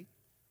 Could be.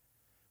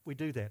 We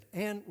do that.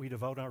 And we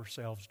devote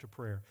ourselves to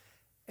prayer.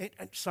 And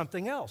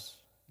something else,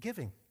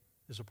 giving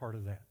is a part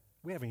of that.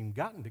 We haven't even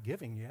gotten to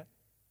giving yet.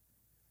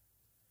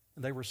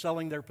 And they were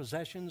selling their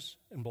possessions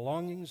and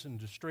belongings and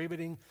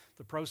distributing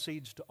the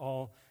proceeds to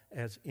all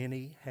as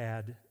any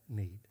had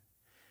need.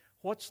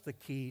 What's the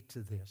key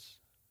to this?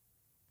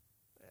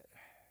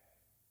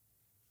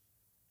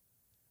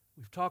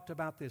 We've talked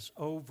about this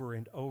over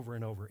and over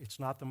and over. It's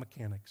not the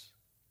mechanics.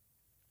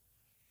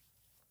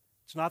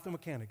 It's not the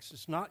mechanics.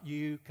 It's not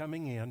you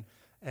coming in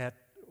at,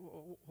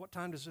 what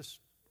time does this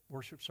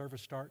worship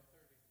service start?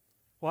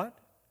 10:30. What?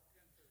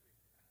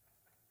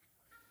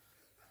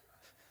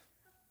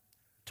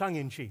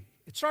 Tongue-in-cheek.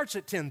 It starts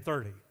at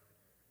 10:30.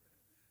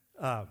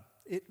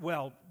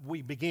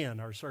 We begin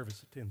our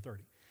service at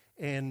 10:30.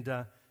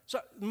 And so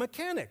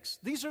mechanics,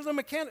 these are the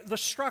mechanics, the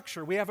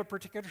structure. We have a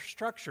particular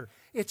structure.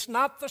 It's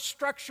not the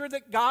structure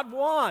that God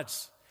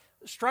wants.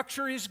 The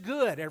structure is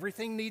good.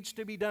 Everything needs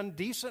to be done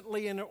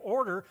decently and in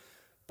order,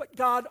 but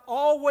God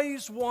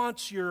always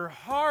wants your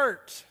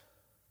heart.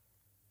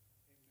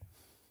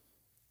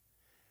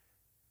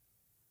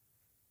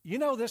 You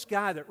know, this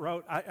guy that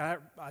wrote, I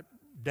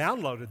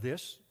downloaded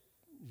this.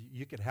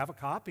 You could have a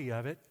copy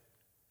of it.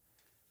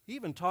 He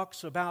even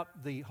talks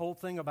about the whole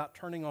thing about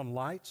turning on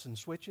lights and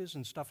switches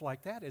and stuff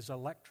like that as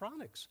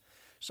electronics.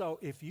 So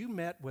if you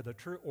met with a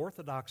true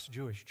Orthodox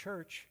Jewish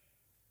church,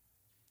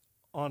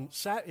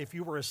 if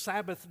you were a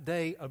Sabbath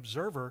day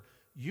observer,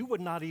 you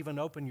would not even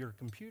open your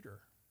computer.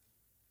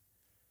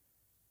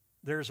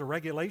 There's a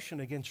regulation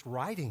against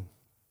writing.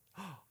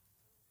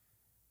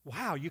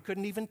 Wow, you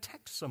couldn't even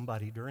text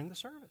somebody during the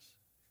service.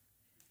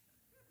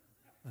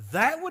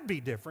 That would be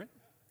different.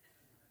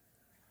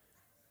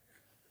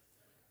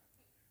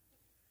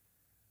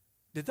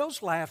 Did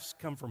those laughs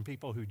come from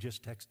people who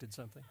just texted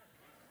something?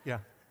 Yeah.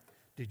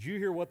 Did you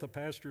hear what the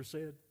pastor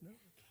said? No.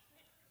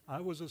 I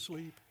was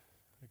asleep.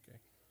 Okay.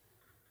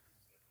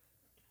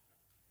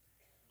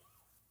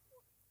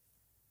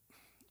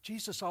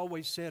 Jesus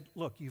always said,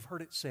 look, you've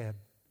heard it said,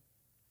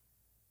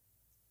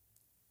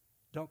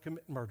 don't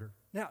commit murder.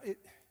 Now,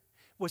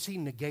 was he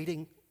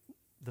negating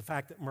the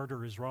fact that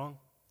murder is wrong?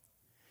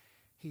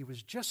 He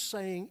was just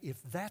saying if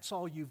that's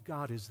all you've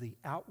got is the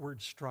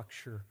outward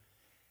structure,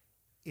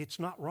 it's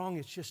not wrong,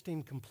 it's just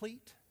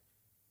incomplete.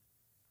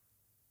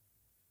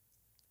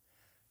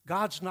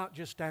 God's not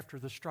just after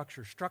the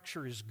structure.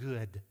 Structure is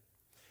good.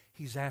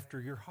 He's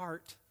after your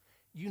heart.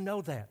 You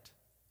know that.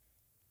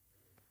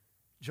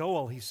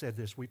 Joel, he said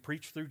this. We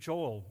preached through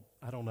Joel,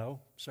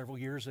 several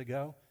years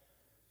ago.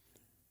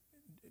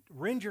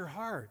 Rend your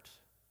heart,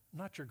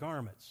 not your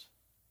garments.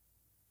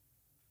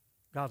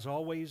 God's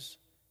always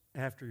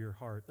after your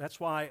heart. That's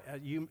why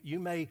you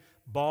may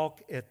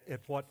balk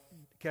at what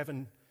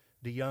Kevin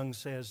DeYoung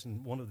says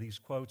in one of these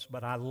quotes,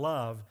 but I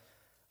love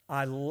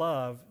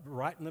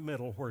right in the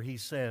middle where he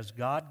says,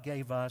 God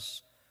gave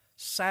us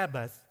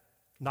Sabbath,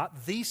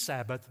 not the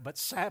Sabbath, but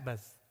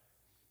Sabbath,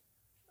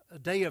 a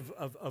day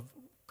of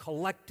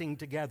collecting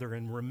together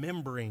and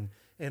remembering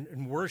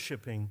and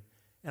worshiping.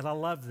 And I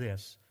love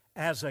this,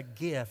 as a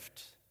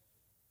gift.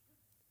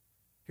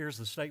 Here's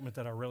the statement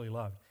that I really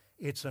love.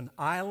 It's an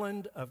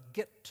island of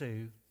get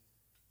to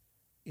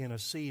in a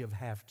sea of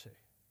have to.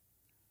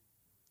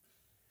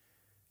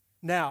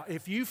 Now,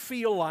 if you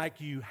feel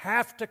like you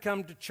have to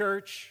come to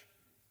church,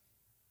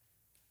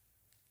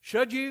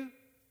 should you?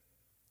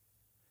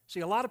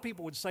 See, a lot of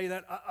people would say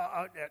that,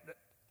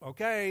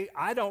 okay,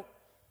 I don't.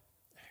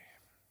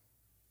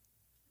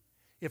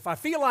 If I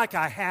feel like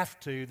I have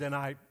to, then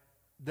I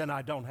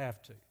don't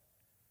have to.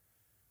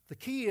 The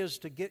key is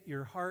to get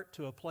your heart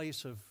to a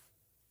place of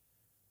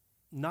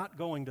not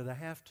going to the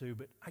have to,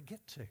 but I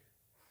get to.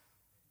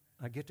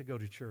 I get to go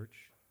to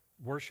church,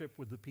 worship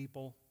with the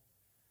people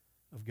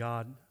of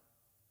God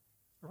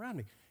around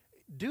me.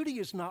 Duty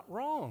is not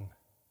wrong.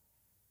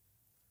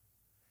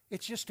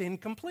 It's just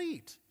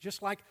incomplete.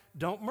 Just like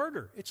don't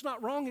murder. It's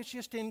not wrong, it's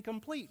just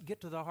incomplete. Get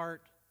to the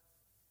heart.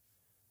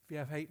 If you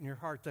have hate in your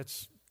heart,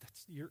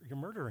 you're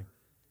murdering.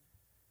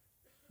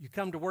 You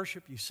come to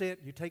worship, you sit,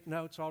 you take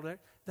notes, all that.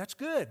 That's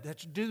good.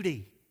 That's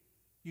duty.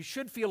 You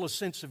should feel a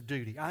sense of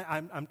duty.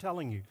 I'm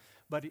telling you.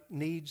 But it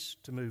needs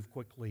to move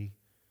quickly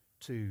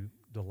to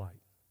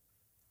delight.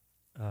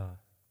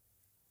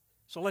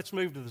 So let's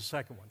move to the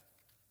second one.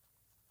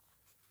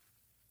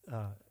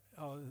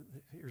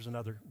 Here's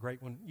another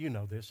great one. You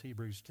know this,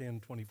 Hebrews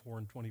 10, 24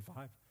 and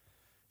 25.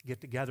 Get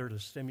together to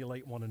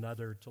stimulate one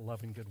another to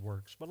love and good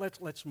works. But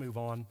let's move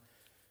on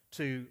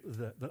to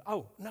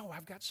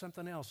I've got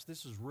something else.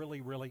 This is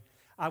really,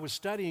 I was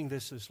studying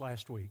this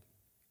last week.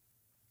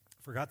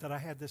 Forgot that I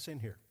had this in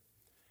here.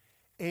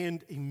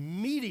 And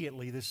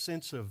immediately this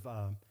sense of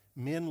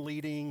men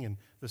leading and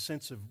the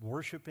sense of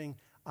worshiping,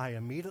 I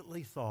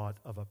immediately thought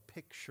of a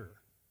picture,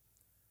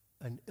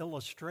 an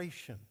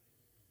illustration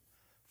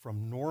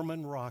from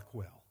Norman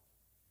Rockwell.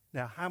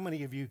 Now, how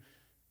many of you,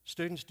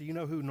 students, do you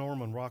know who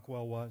Norman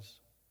Rockwell was?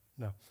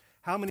 No.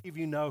 How many of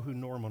you know who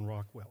Norman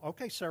Rockwell?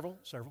 Okay, several.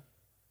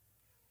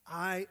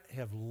 I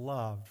have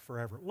loved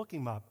forever. Look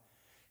him up.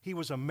 He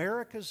was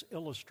America's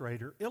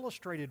illustrator,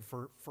 illustrated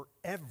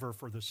forever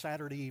for the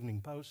Saturday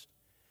Evening Post.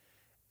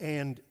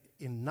 And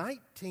in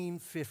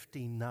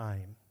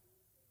 1959,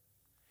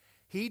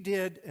 he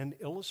did an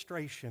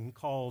illustration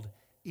called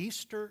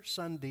Easter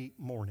Sunday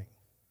Morning.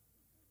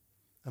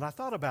 And I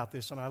thought about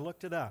this and I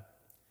looked it up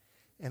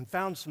and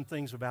found some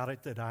things about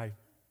it that I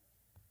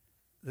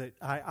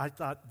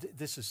thought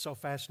this is so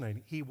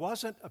fascinating. He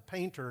wasn't a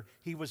painter,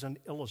 he was an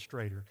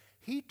illustrator.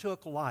 He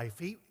took life.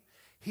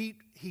 He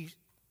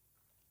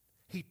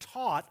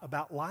taught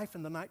about life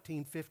in the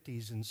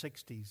 1950s and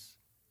 60s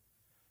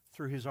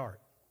through his art.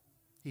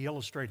 He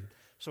illustrated.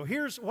 So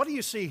what do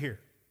you see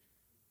here?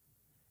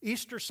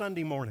 Easter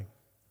Sunday morning.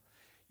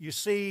 You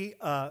see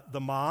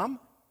the mom.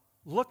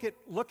 Look at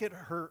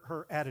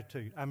her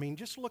attitude. I mean,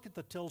 just look at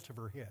the tilt of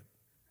her head.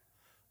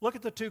 Look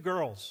at the two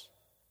girls,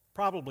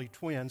 probably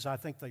twins. I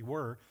think they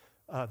were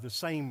the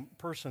same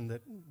person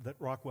that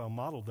Rockwell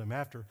modeled them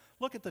after.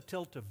 Look at the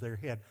tilt of their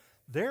head.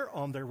 They're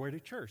on their way to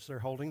church. They're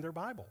holding their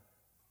Bible.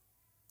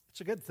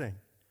 It's a good thing.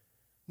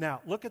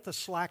 Now, look at the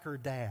slacker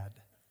dad.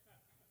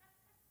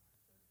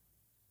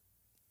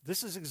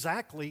 This is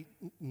exactly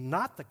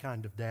not the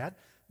kind of dad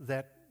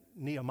that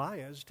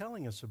Nehemiah is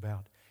telling us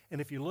about. And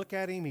if you look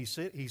at him,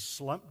 he's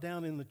slumped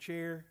down in the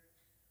chair.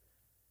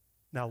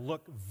 Now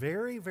look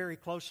very, very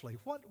closely.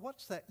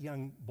 What's that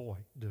young boy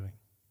doing?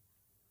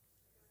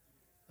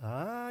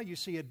 You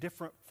see a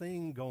different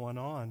thing going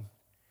on.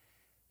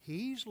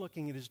 He's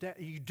looking at his dad.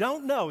 You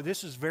don't know.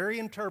 This is very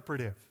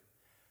interpretive.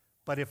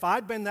 But if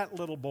I'd been that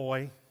little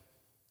boy,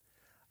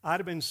 I'd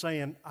have been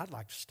saying, I'd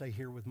like to stay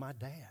here with my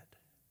dad.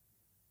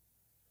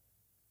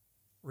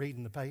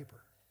 Reading the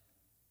paper.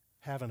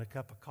 Having a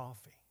cup of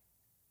coffee.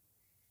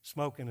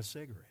 Smoking a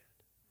cigarette.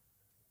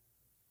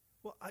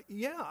 Well,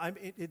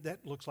 that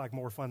looks like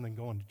more fun than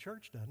going to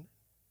church, doesn't it?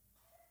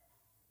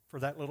 For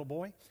that little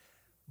boy.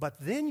 But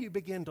then you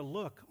begin to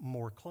look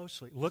more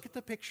closely. Look at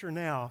the picture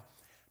now.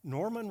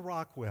 Norman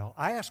Rockwell.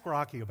 I asked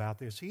Rocky about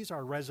this. He's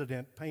our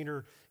resident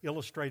painter,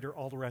 illustrator,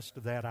 all the rest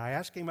of that. I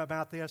asked him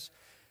about this,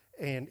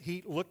 and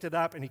he looked it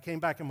up, and he came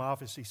back in my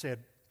office. He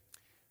said,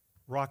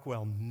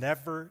 Rockwell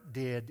never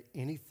did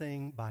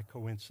anything by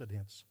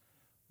coincidence.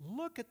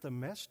 Look at the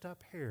messed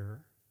up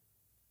hair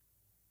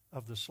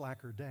of the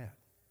slacker dad.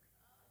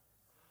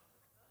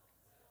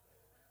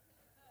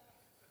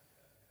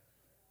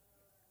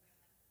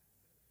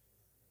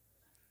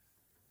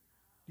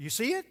 You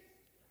see it?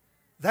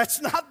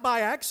 That's not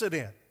by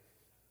accident.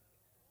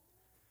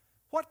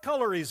 What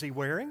color is he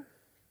wearing?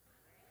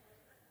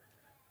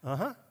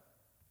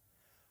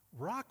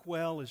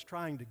 Rockwell is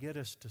trying to get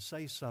us to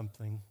say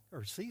something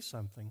or see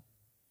something,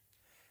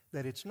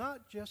 that it's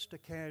not just a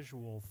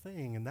casual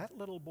thing. And that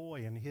little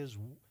boy and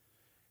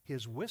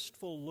his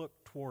wistful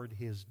look toward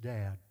his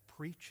dad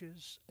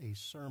preaches a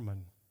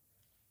sermon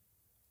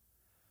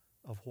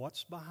of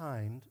what's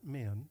behind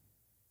men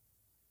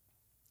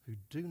who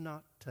do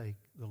not take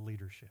the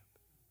leadership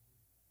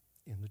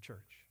in the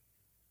church.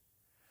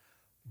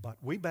 But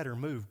we better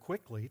move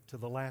quickly to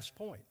the last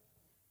point.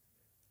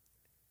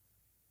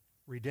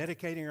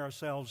 Rededicating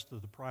ourselves to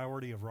the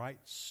priority of right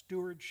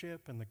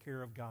stewardship and the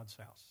care of God's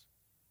house.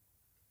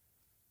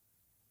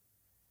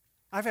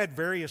 I've had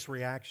various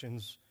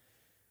reactions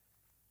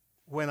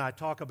when I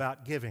talk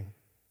about giving.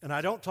 And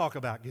I don't talk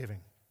about giving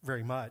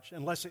very much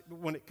unless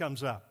when it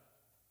comes up.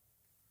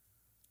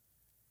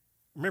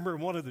 Remember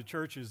one of the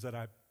churches that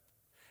I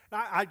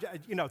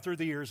through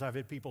the years I've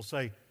had people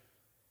say,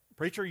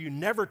 Preacher, you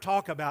never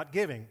talk about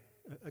giving.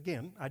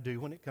 Again, I do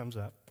when it comes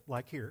up,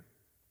 like here.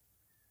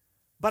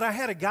 But I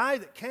had a guy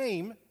that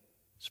came,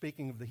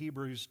 speaking of the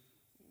Hebrews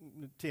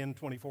 10,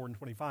 24, and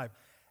 25,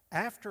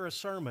 after a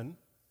sermon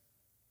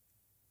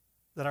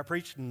that I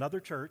preached in another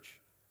church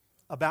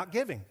about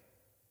giving.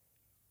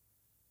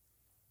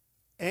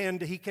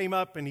 And he came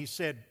up and he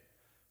said,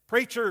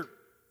 Preacher,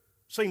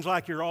 seems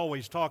like you're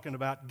always talking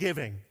about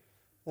giving.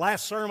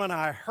 Last sermon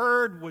I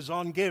heard was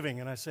on giving.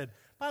 And I said,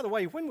 by the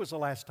way, when was the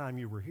last time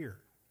you were here?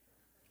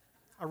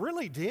 I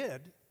really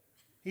did.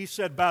 He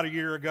said, about a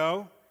year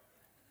ago.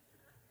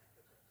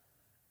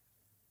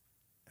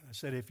 And I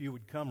said, if you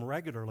would come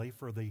regularly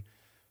for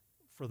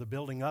the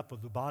building up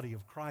of the body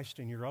of Christ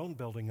and your own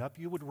building up,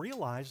 you would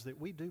realize that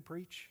we do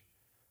preach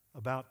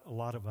about a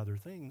lot of other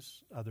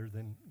things other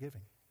than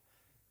giving.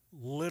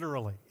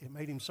 Literally, it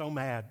made him so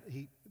mad.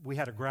 We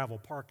had a gravel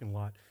parking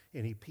lot,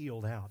 and he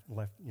peeled out and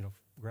left,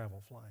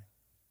 gravel flying.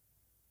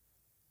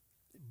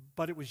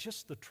 But it was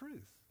just the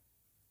truth.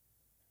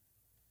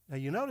 Now,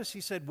 you notice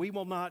he said, we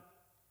will not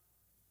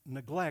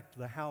neglect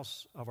the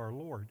house of our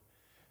Lord.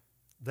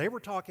 They were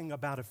talking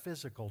about a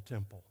physical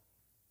temple.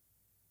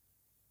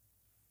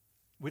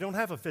 We don't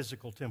have a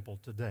physical temple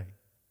today.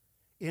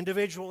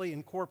 Individually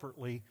and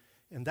corporately,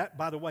 and that,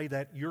 by the way,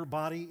 that your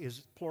body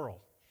is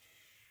plural.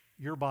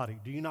 Your body.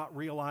 Do you not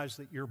realize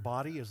that your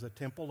body is the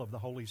temple of the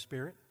Holy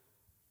Spirit?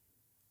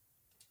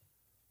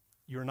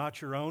 You're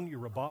not your own. You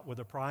were bought with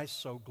a price,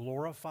 so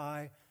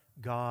glorify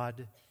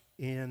God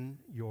in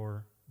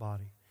your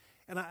body.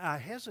 And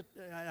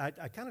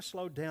I kind of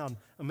slowed down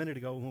a minute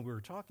ago when we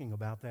were talking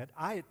about that.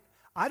 I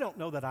don't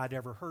know that I'd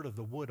ever heard of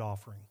the wood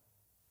offering.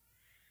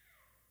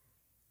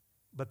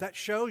 But that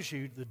shows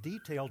you the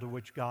detail to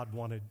which God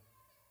wanted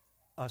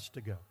us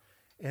to go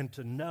and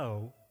to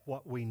know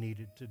what we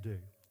needed to do.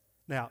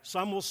 Now,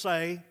 some will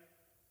say,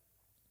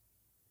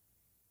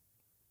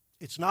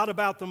 it's not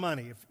about the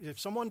money. If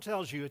someone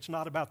tells you it's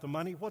not about the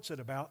money, what's it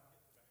about?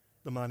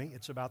 The money.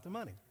 It's about the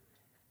money.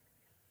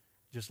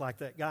 Just like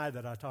that guy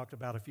that I talked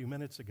about a few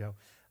minutes ago.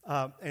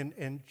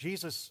 And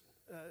Jesus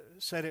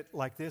said it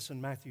like this in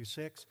Matthew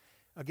 6.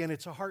 Again,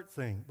 it's a heart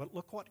thing, but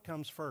look what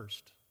comes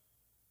first.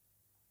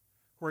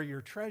 Where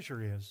your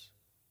treasure is,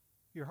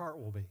 your heart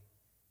will be.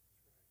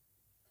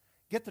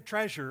 Get the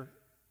treasure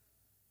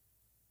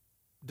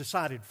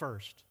decided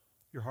first.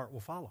 Your heart will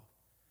follow.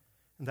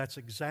 And that's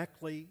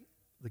exactly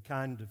the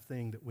kind of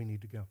thing that we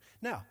need to go.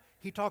 Now,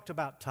 he talked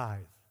about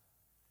tithe.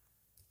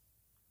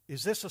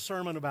 Is this a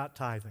sermon about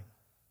tithing?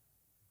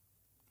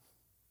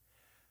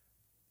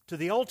 To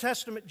the Old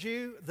Testament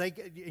Jew,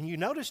 and you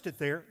noticed it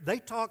there,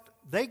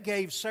 they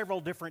gave several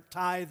different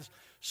tithes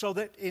so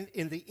that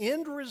in the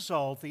end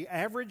result, the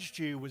average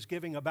Jew was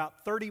giving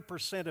about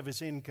 30% of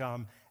his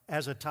income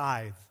as a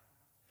tithe.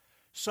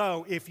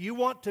 So if you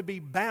want to be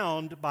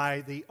bound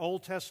by the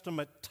Old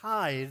Testament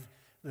tithe,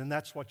 then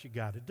that's what you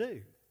got to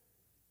do.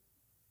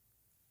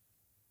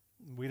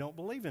 We don't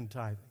believe in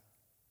tithing.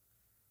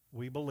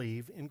 We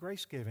believe in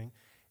grace giving.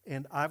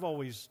 And I've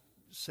always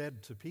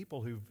said to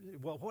people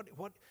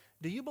what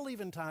do you believe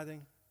in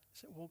tithing? I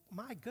said, well,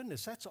 my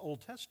goodness, that's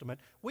Old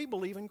Testament. We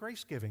believe in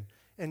grace giving.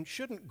 And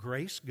shouldn't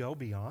grace go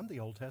beyond the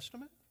Old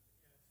Testament?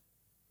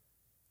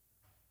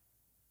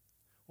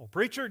 Well,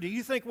 preacher, do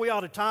you think we ought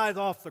to tithe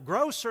off the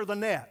gross or the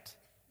net?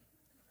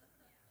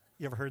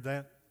 You ever heard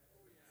that?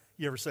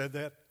 You ever said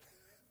that?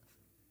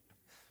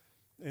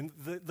 And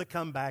the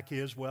comeback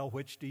is, well,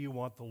 which do you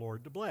want the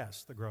Lord to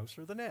bless, the gross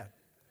or the net?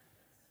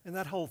 And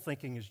that whole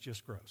thinking is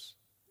just gross,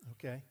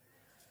 okay?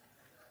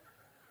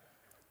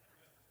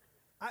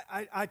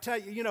 I tell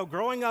you,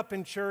 growing up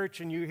in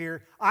church and you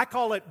hear, I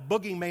call it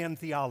boogeyman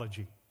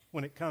theology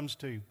when it comes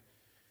to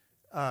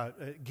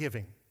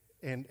giving.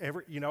 And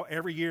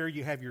every year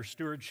you have your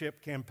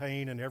stewardship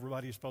campaign and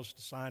everybody's supposed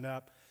to sign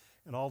up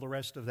and all the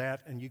rest of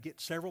that. And you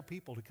get several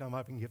people to come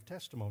up and give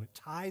testimony,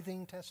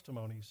 tithing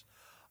testimonies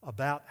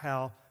about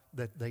how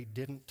that they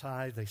didn't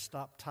tithe, they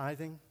stopped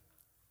tithing.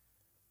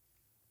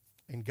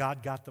 And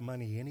God got the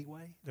money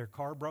anyway. Their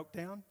car broke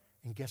down,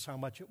 and guess how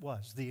much it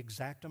was? The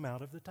exact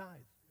amount of the tithe.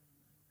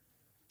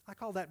 I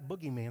call that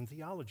boogeyman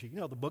theology.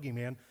 The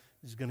boogeyman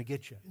is going to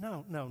get you.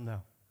 No.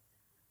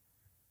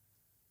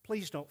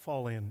 Please don't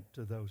fall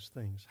into those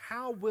things.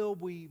 How will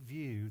we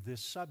view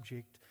this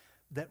subject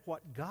that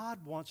what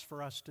God wants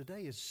for us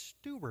today is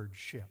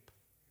stewardship?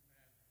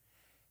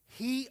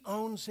 He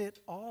owns it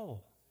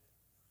all.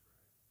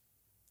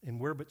 And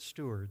we're but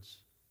stewards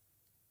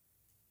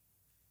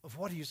of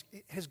what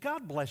has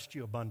God blessed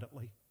you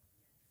abundantly?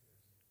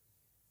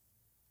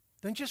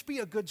 Then just be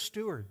a good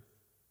steward.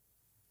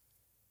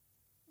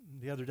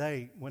 The other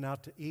day, went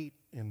out to eat,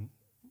 and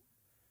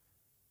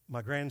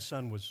my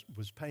grandson was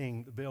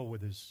paying the bill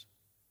with his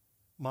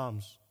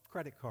mom's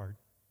credit card.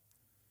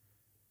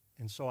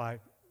 And so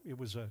it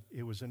was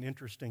an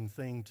interesting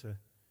thing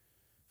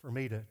for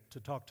me to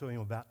talk to him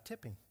about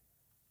tipping,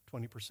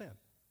 20%.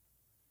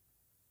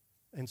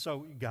 And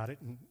so he got it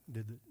and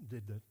did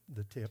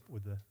the tip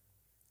with the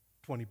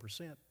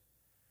 20%.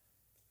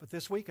 But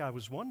this week I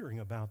was wondering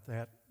about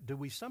that. Do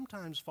we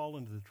sometimes fall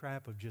into the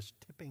trap of just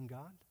tipping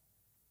God?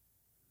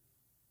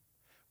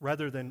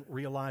 Rather than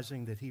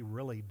realizing that He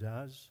really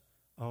does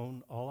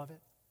own all of it?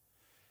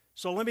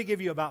 So let me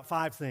give you about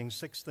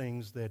 6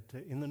 things that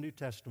in the New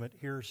Testament,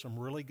 here are some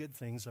really good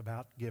things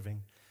about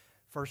giving.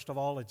 First of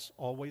all, it's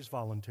always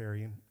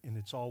voluntary and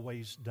it's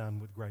always done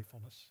with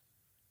gratefulness.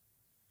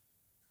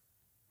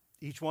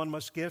 Each one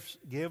must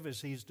give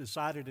as he's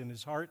decided in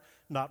his heart,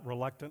 not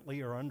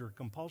reluctantly or under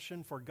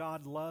compulsion, for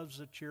God loves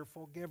a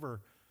cheerful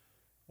giver.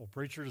 Well,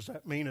 preacher, does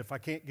that mean if I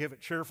can't give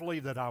it cheerfully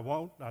that I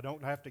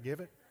don't have to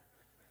give it?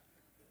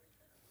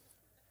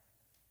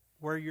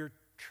 Where your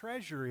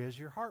treasure is,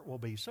 your heart will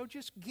be. So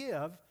just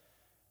give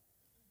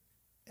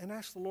and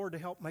ask the Lord to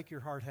help make your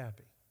heart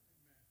happy.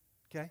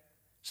 Okay?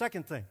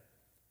 Second thing.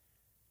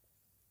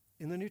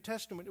 In the New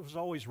Testament, it was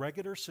always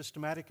regular,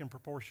 systematic, and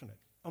proportionate.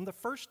 On the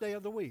first day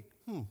of the week,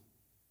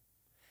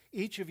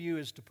 each of you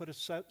is to put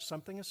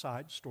something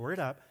aside, store it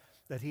up,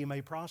 that he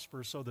may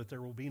prosper so that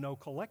there will be no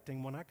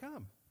collecting when I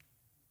come.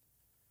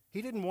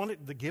 He didn't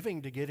want the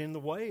giving to get in the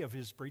way of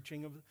his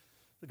preaching of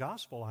the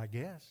gospel, I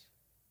guess.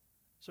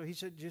 So he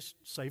said, just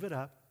save it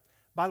up.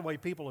 By the way,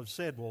 people have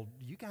said, well,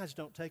 you guys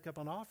don't take up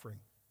an offering.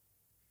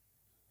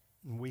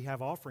 And we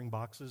have offering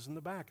boxes in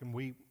the back, and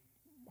we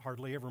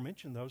hardly ever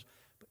mention those.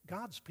 But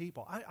God's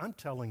people, I'm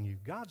telling you,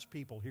 God's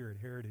people here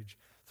at Heritage,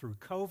 through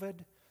COVID,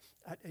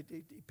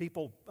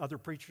 other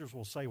preachers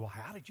will say, well,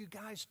 how did you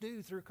guys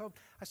do through COVID?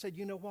 I said,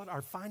 you know what?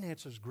 Our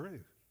finances grew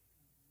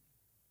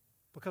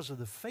because of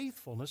the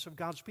faithfulness of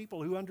God's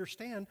people who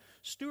understand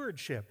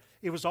stewardship.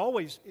 It was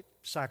always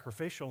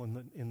sacrificial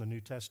in the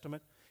New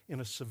Testament. In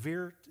a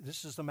severe,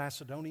 this is the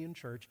Macedonian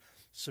church,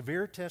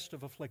 severe test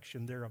of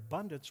affliction, their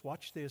abundance,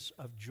 watch this,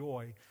 of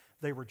joy,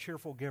 they were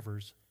cheerful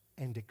givers,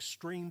 and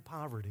extreme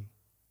poverty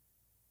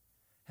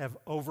have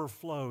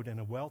overflowed in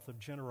a wealth of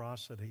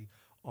generosity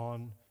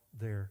on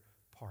their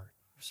part.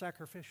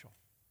 Sacrificial.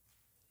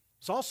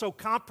 It's also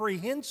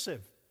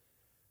comprehensive.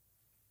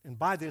 And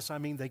by this I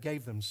mean they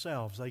gave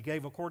themselves. They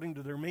gave according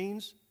to their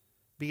means,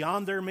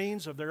 beyond their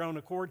means of their own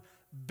accord,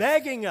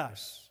 begging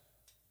us,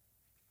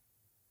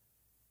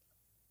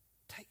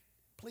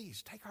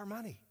 please take our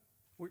money.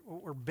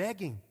 We're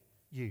begging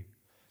you.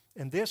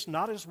 And this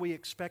not as we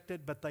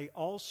expected, but they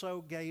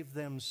also gave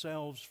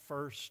themselves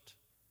first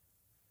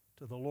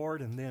to the Lord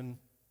and then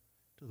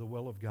to the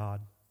will of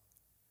God,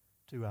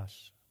 to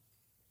us.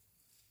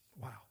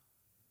 Wow.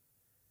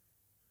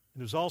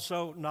 It was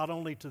also not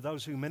only to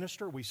those who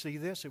minister, we see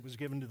this, it was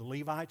given to the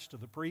Levites, to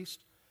the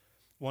priest.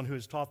 One who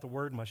has taught the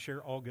word must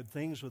share all good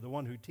things with the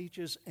one who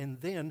teaches, and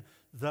then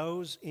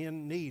those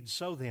in need.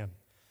 So then,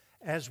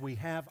 as we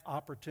have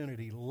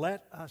opportunity,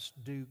 let us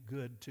do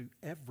good to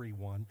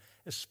everyone,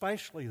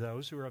 especially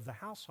those who are of the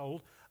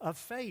household of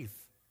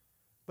faith.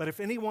 But if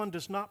anyone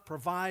does not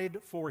provide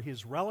for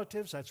his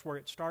relatives, that's where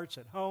it starts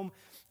at home,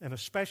 and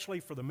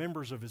especially for the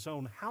members of his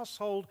own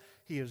household,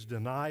 he is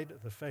denied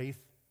the faith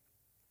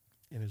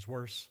and is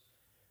worse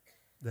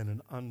than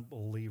an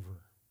unbeliever.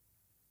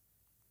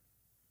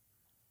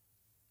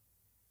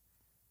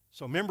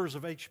 So members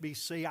of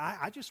HBC,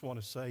 I just want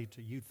to say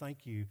to you,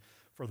 thank you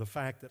for the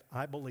fact that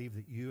I believe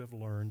that you have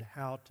learned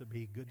how to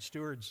be good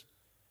stewards.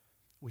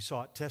 We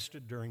saw it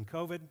tested during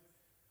COVID,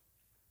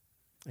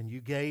 and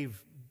you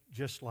gave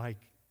just like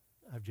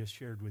I've just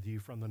shared with you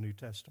from the New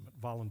Testament,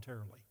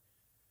 voluntarily,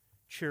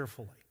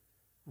 cheerfully,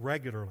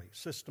 regularly,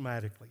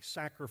 systematically,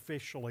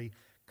 sacrificially,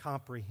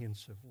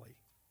 comprehensively.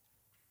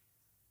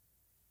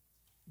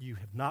 You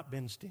have not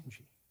been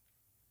stingy,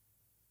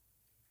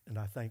 and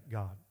I thank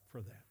God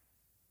for that.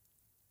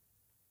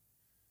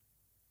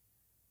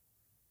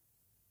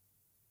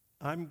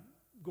 I'm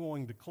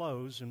going to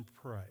close and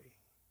pray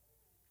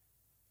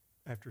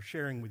after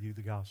sharing with you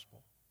the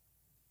gospel.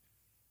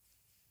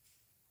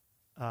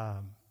 I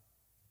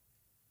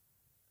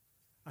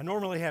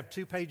normally have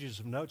 2 pages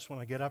of notes when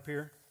I get up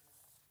here.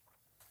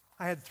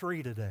 I had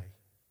 3 today.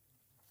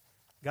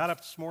 Got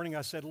up this morning,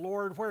 I said,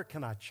 Lord, where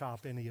can I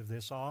chop any of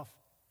this off?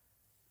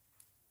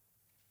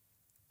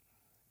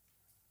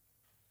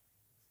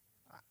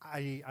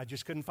 I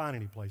just couldn't find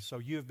any place. So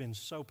you have been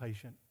so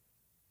patient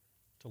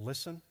to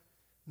listen.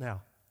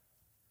 Now,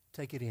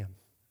 take it in.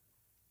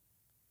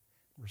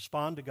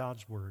 Respond to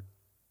God's word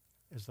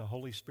as the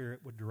Holy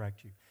Spirit would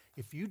direct you.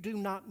 If you do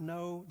not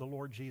know the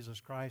Lord Jesus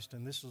Christ,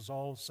 and this has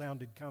all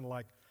sounded kind of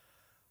like,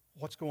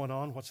 what's going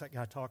on? What's that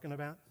guy talking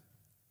about?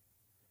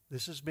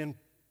 This has been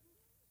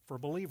for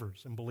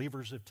believers, and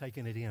believers have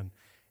taken it in.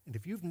 And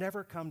if you've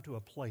never come to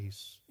a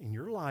place in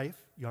your life,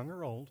 young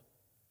or old,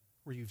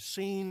 where you've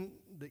seen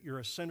that you're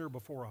a sinner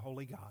before a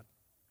holy God,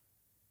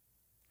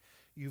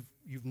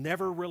 You've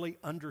never really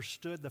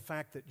understood the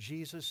fact that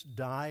Jesus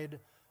died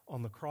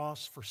on the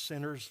cross for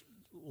sinners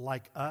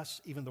like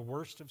us, even the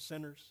worst of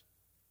sinners.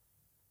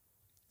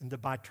 And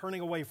that by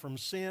turning away from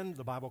sin,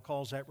 the Bible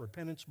calls that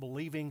repentance,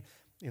 believing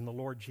in the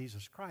Lord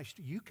Jesus Christ,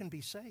 you can be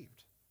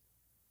saved.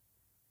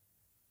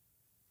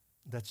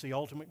 That's the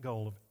ultimate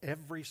goal of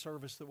every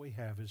service that we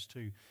have, is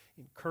to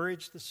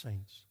encourage the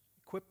saints,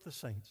 equip the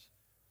saints,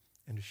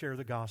 and to share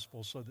the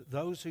gospel so that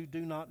those who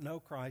do not know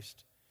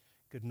Christ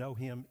could know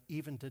him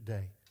even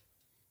today.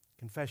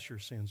 Confess your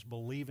sins,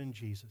 believe in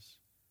Jesus,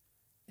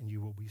 and you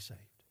will be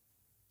saved.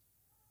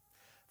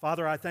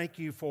 Father, I thank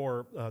you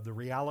for the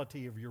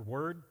reality of your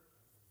word.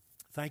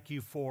 Thank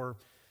you for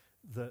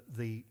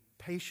the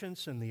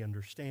patience and the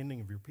understanding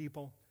of your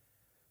people.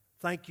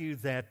 Thank you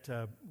that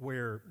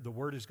where the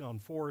word has gone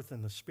forth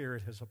and the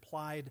Spirit has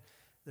applied,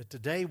 that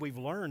today we've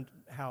learned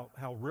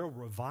how real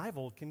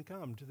revival can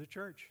come to the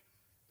church.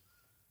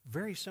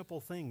 Very simple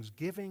things,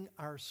 giving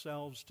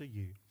ourselves to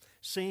you,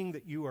 seeing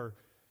that you are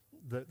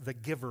the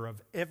giver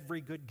of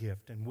every good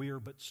gift, and we are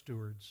but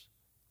stewards,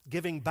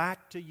 giving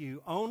back to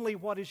you only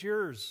what is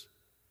yours,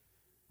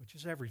 which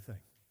is everything.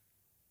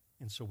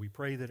 And so we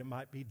pray that it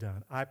might be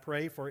done. I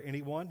pray for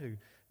anyone who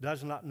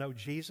does not know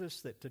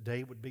Jesus that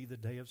today would be the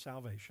day of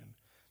salvation,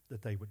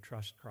 that they would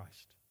trust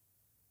Christ.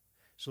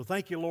 So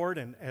thank you, Lord,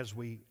 and as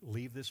we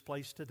leave this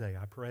place today,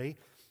 I pray,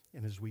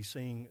 and as we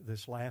sing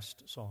this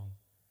last song,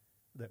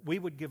 that we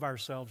would give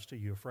ourselves to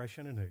you afresh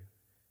and anew.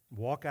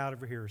 Walk out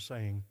of here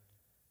saying,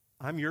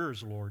 I'm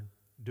yours, Lord.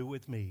 Do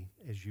with me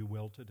as you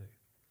will to do.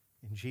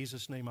 In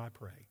Jesus' name I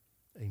pray.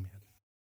 Amen.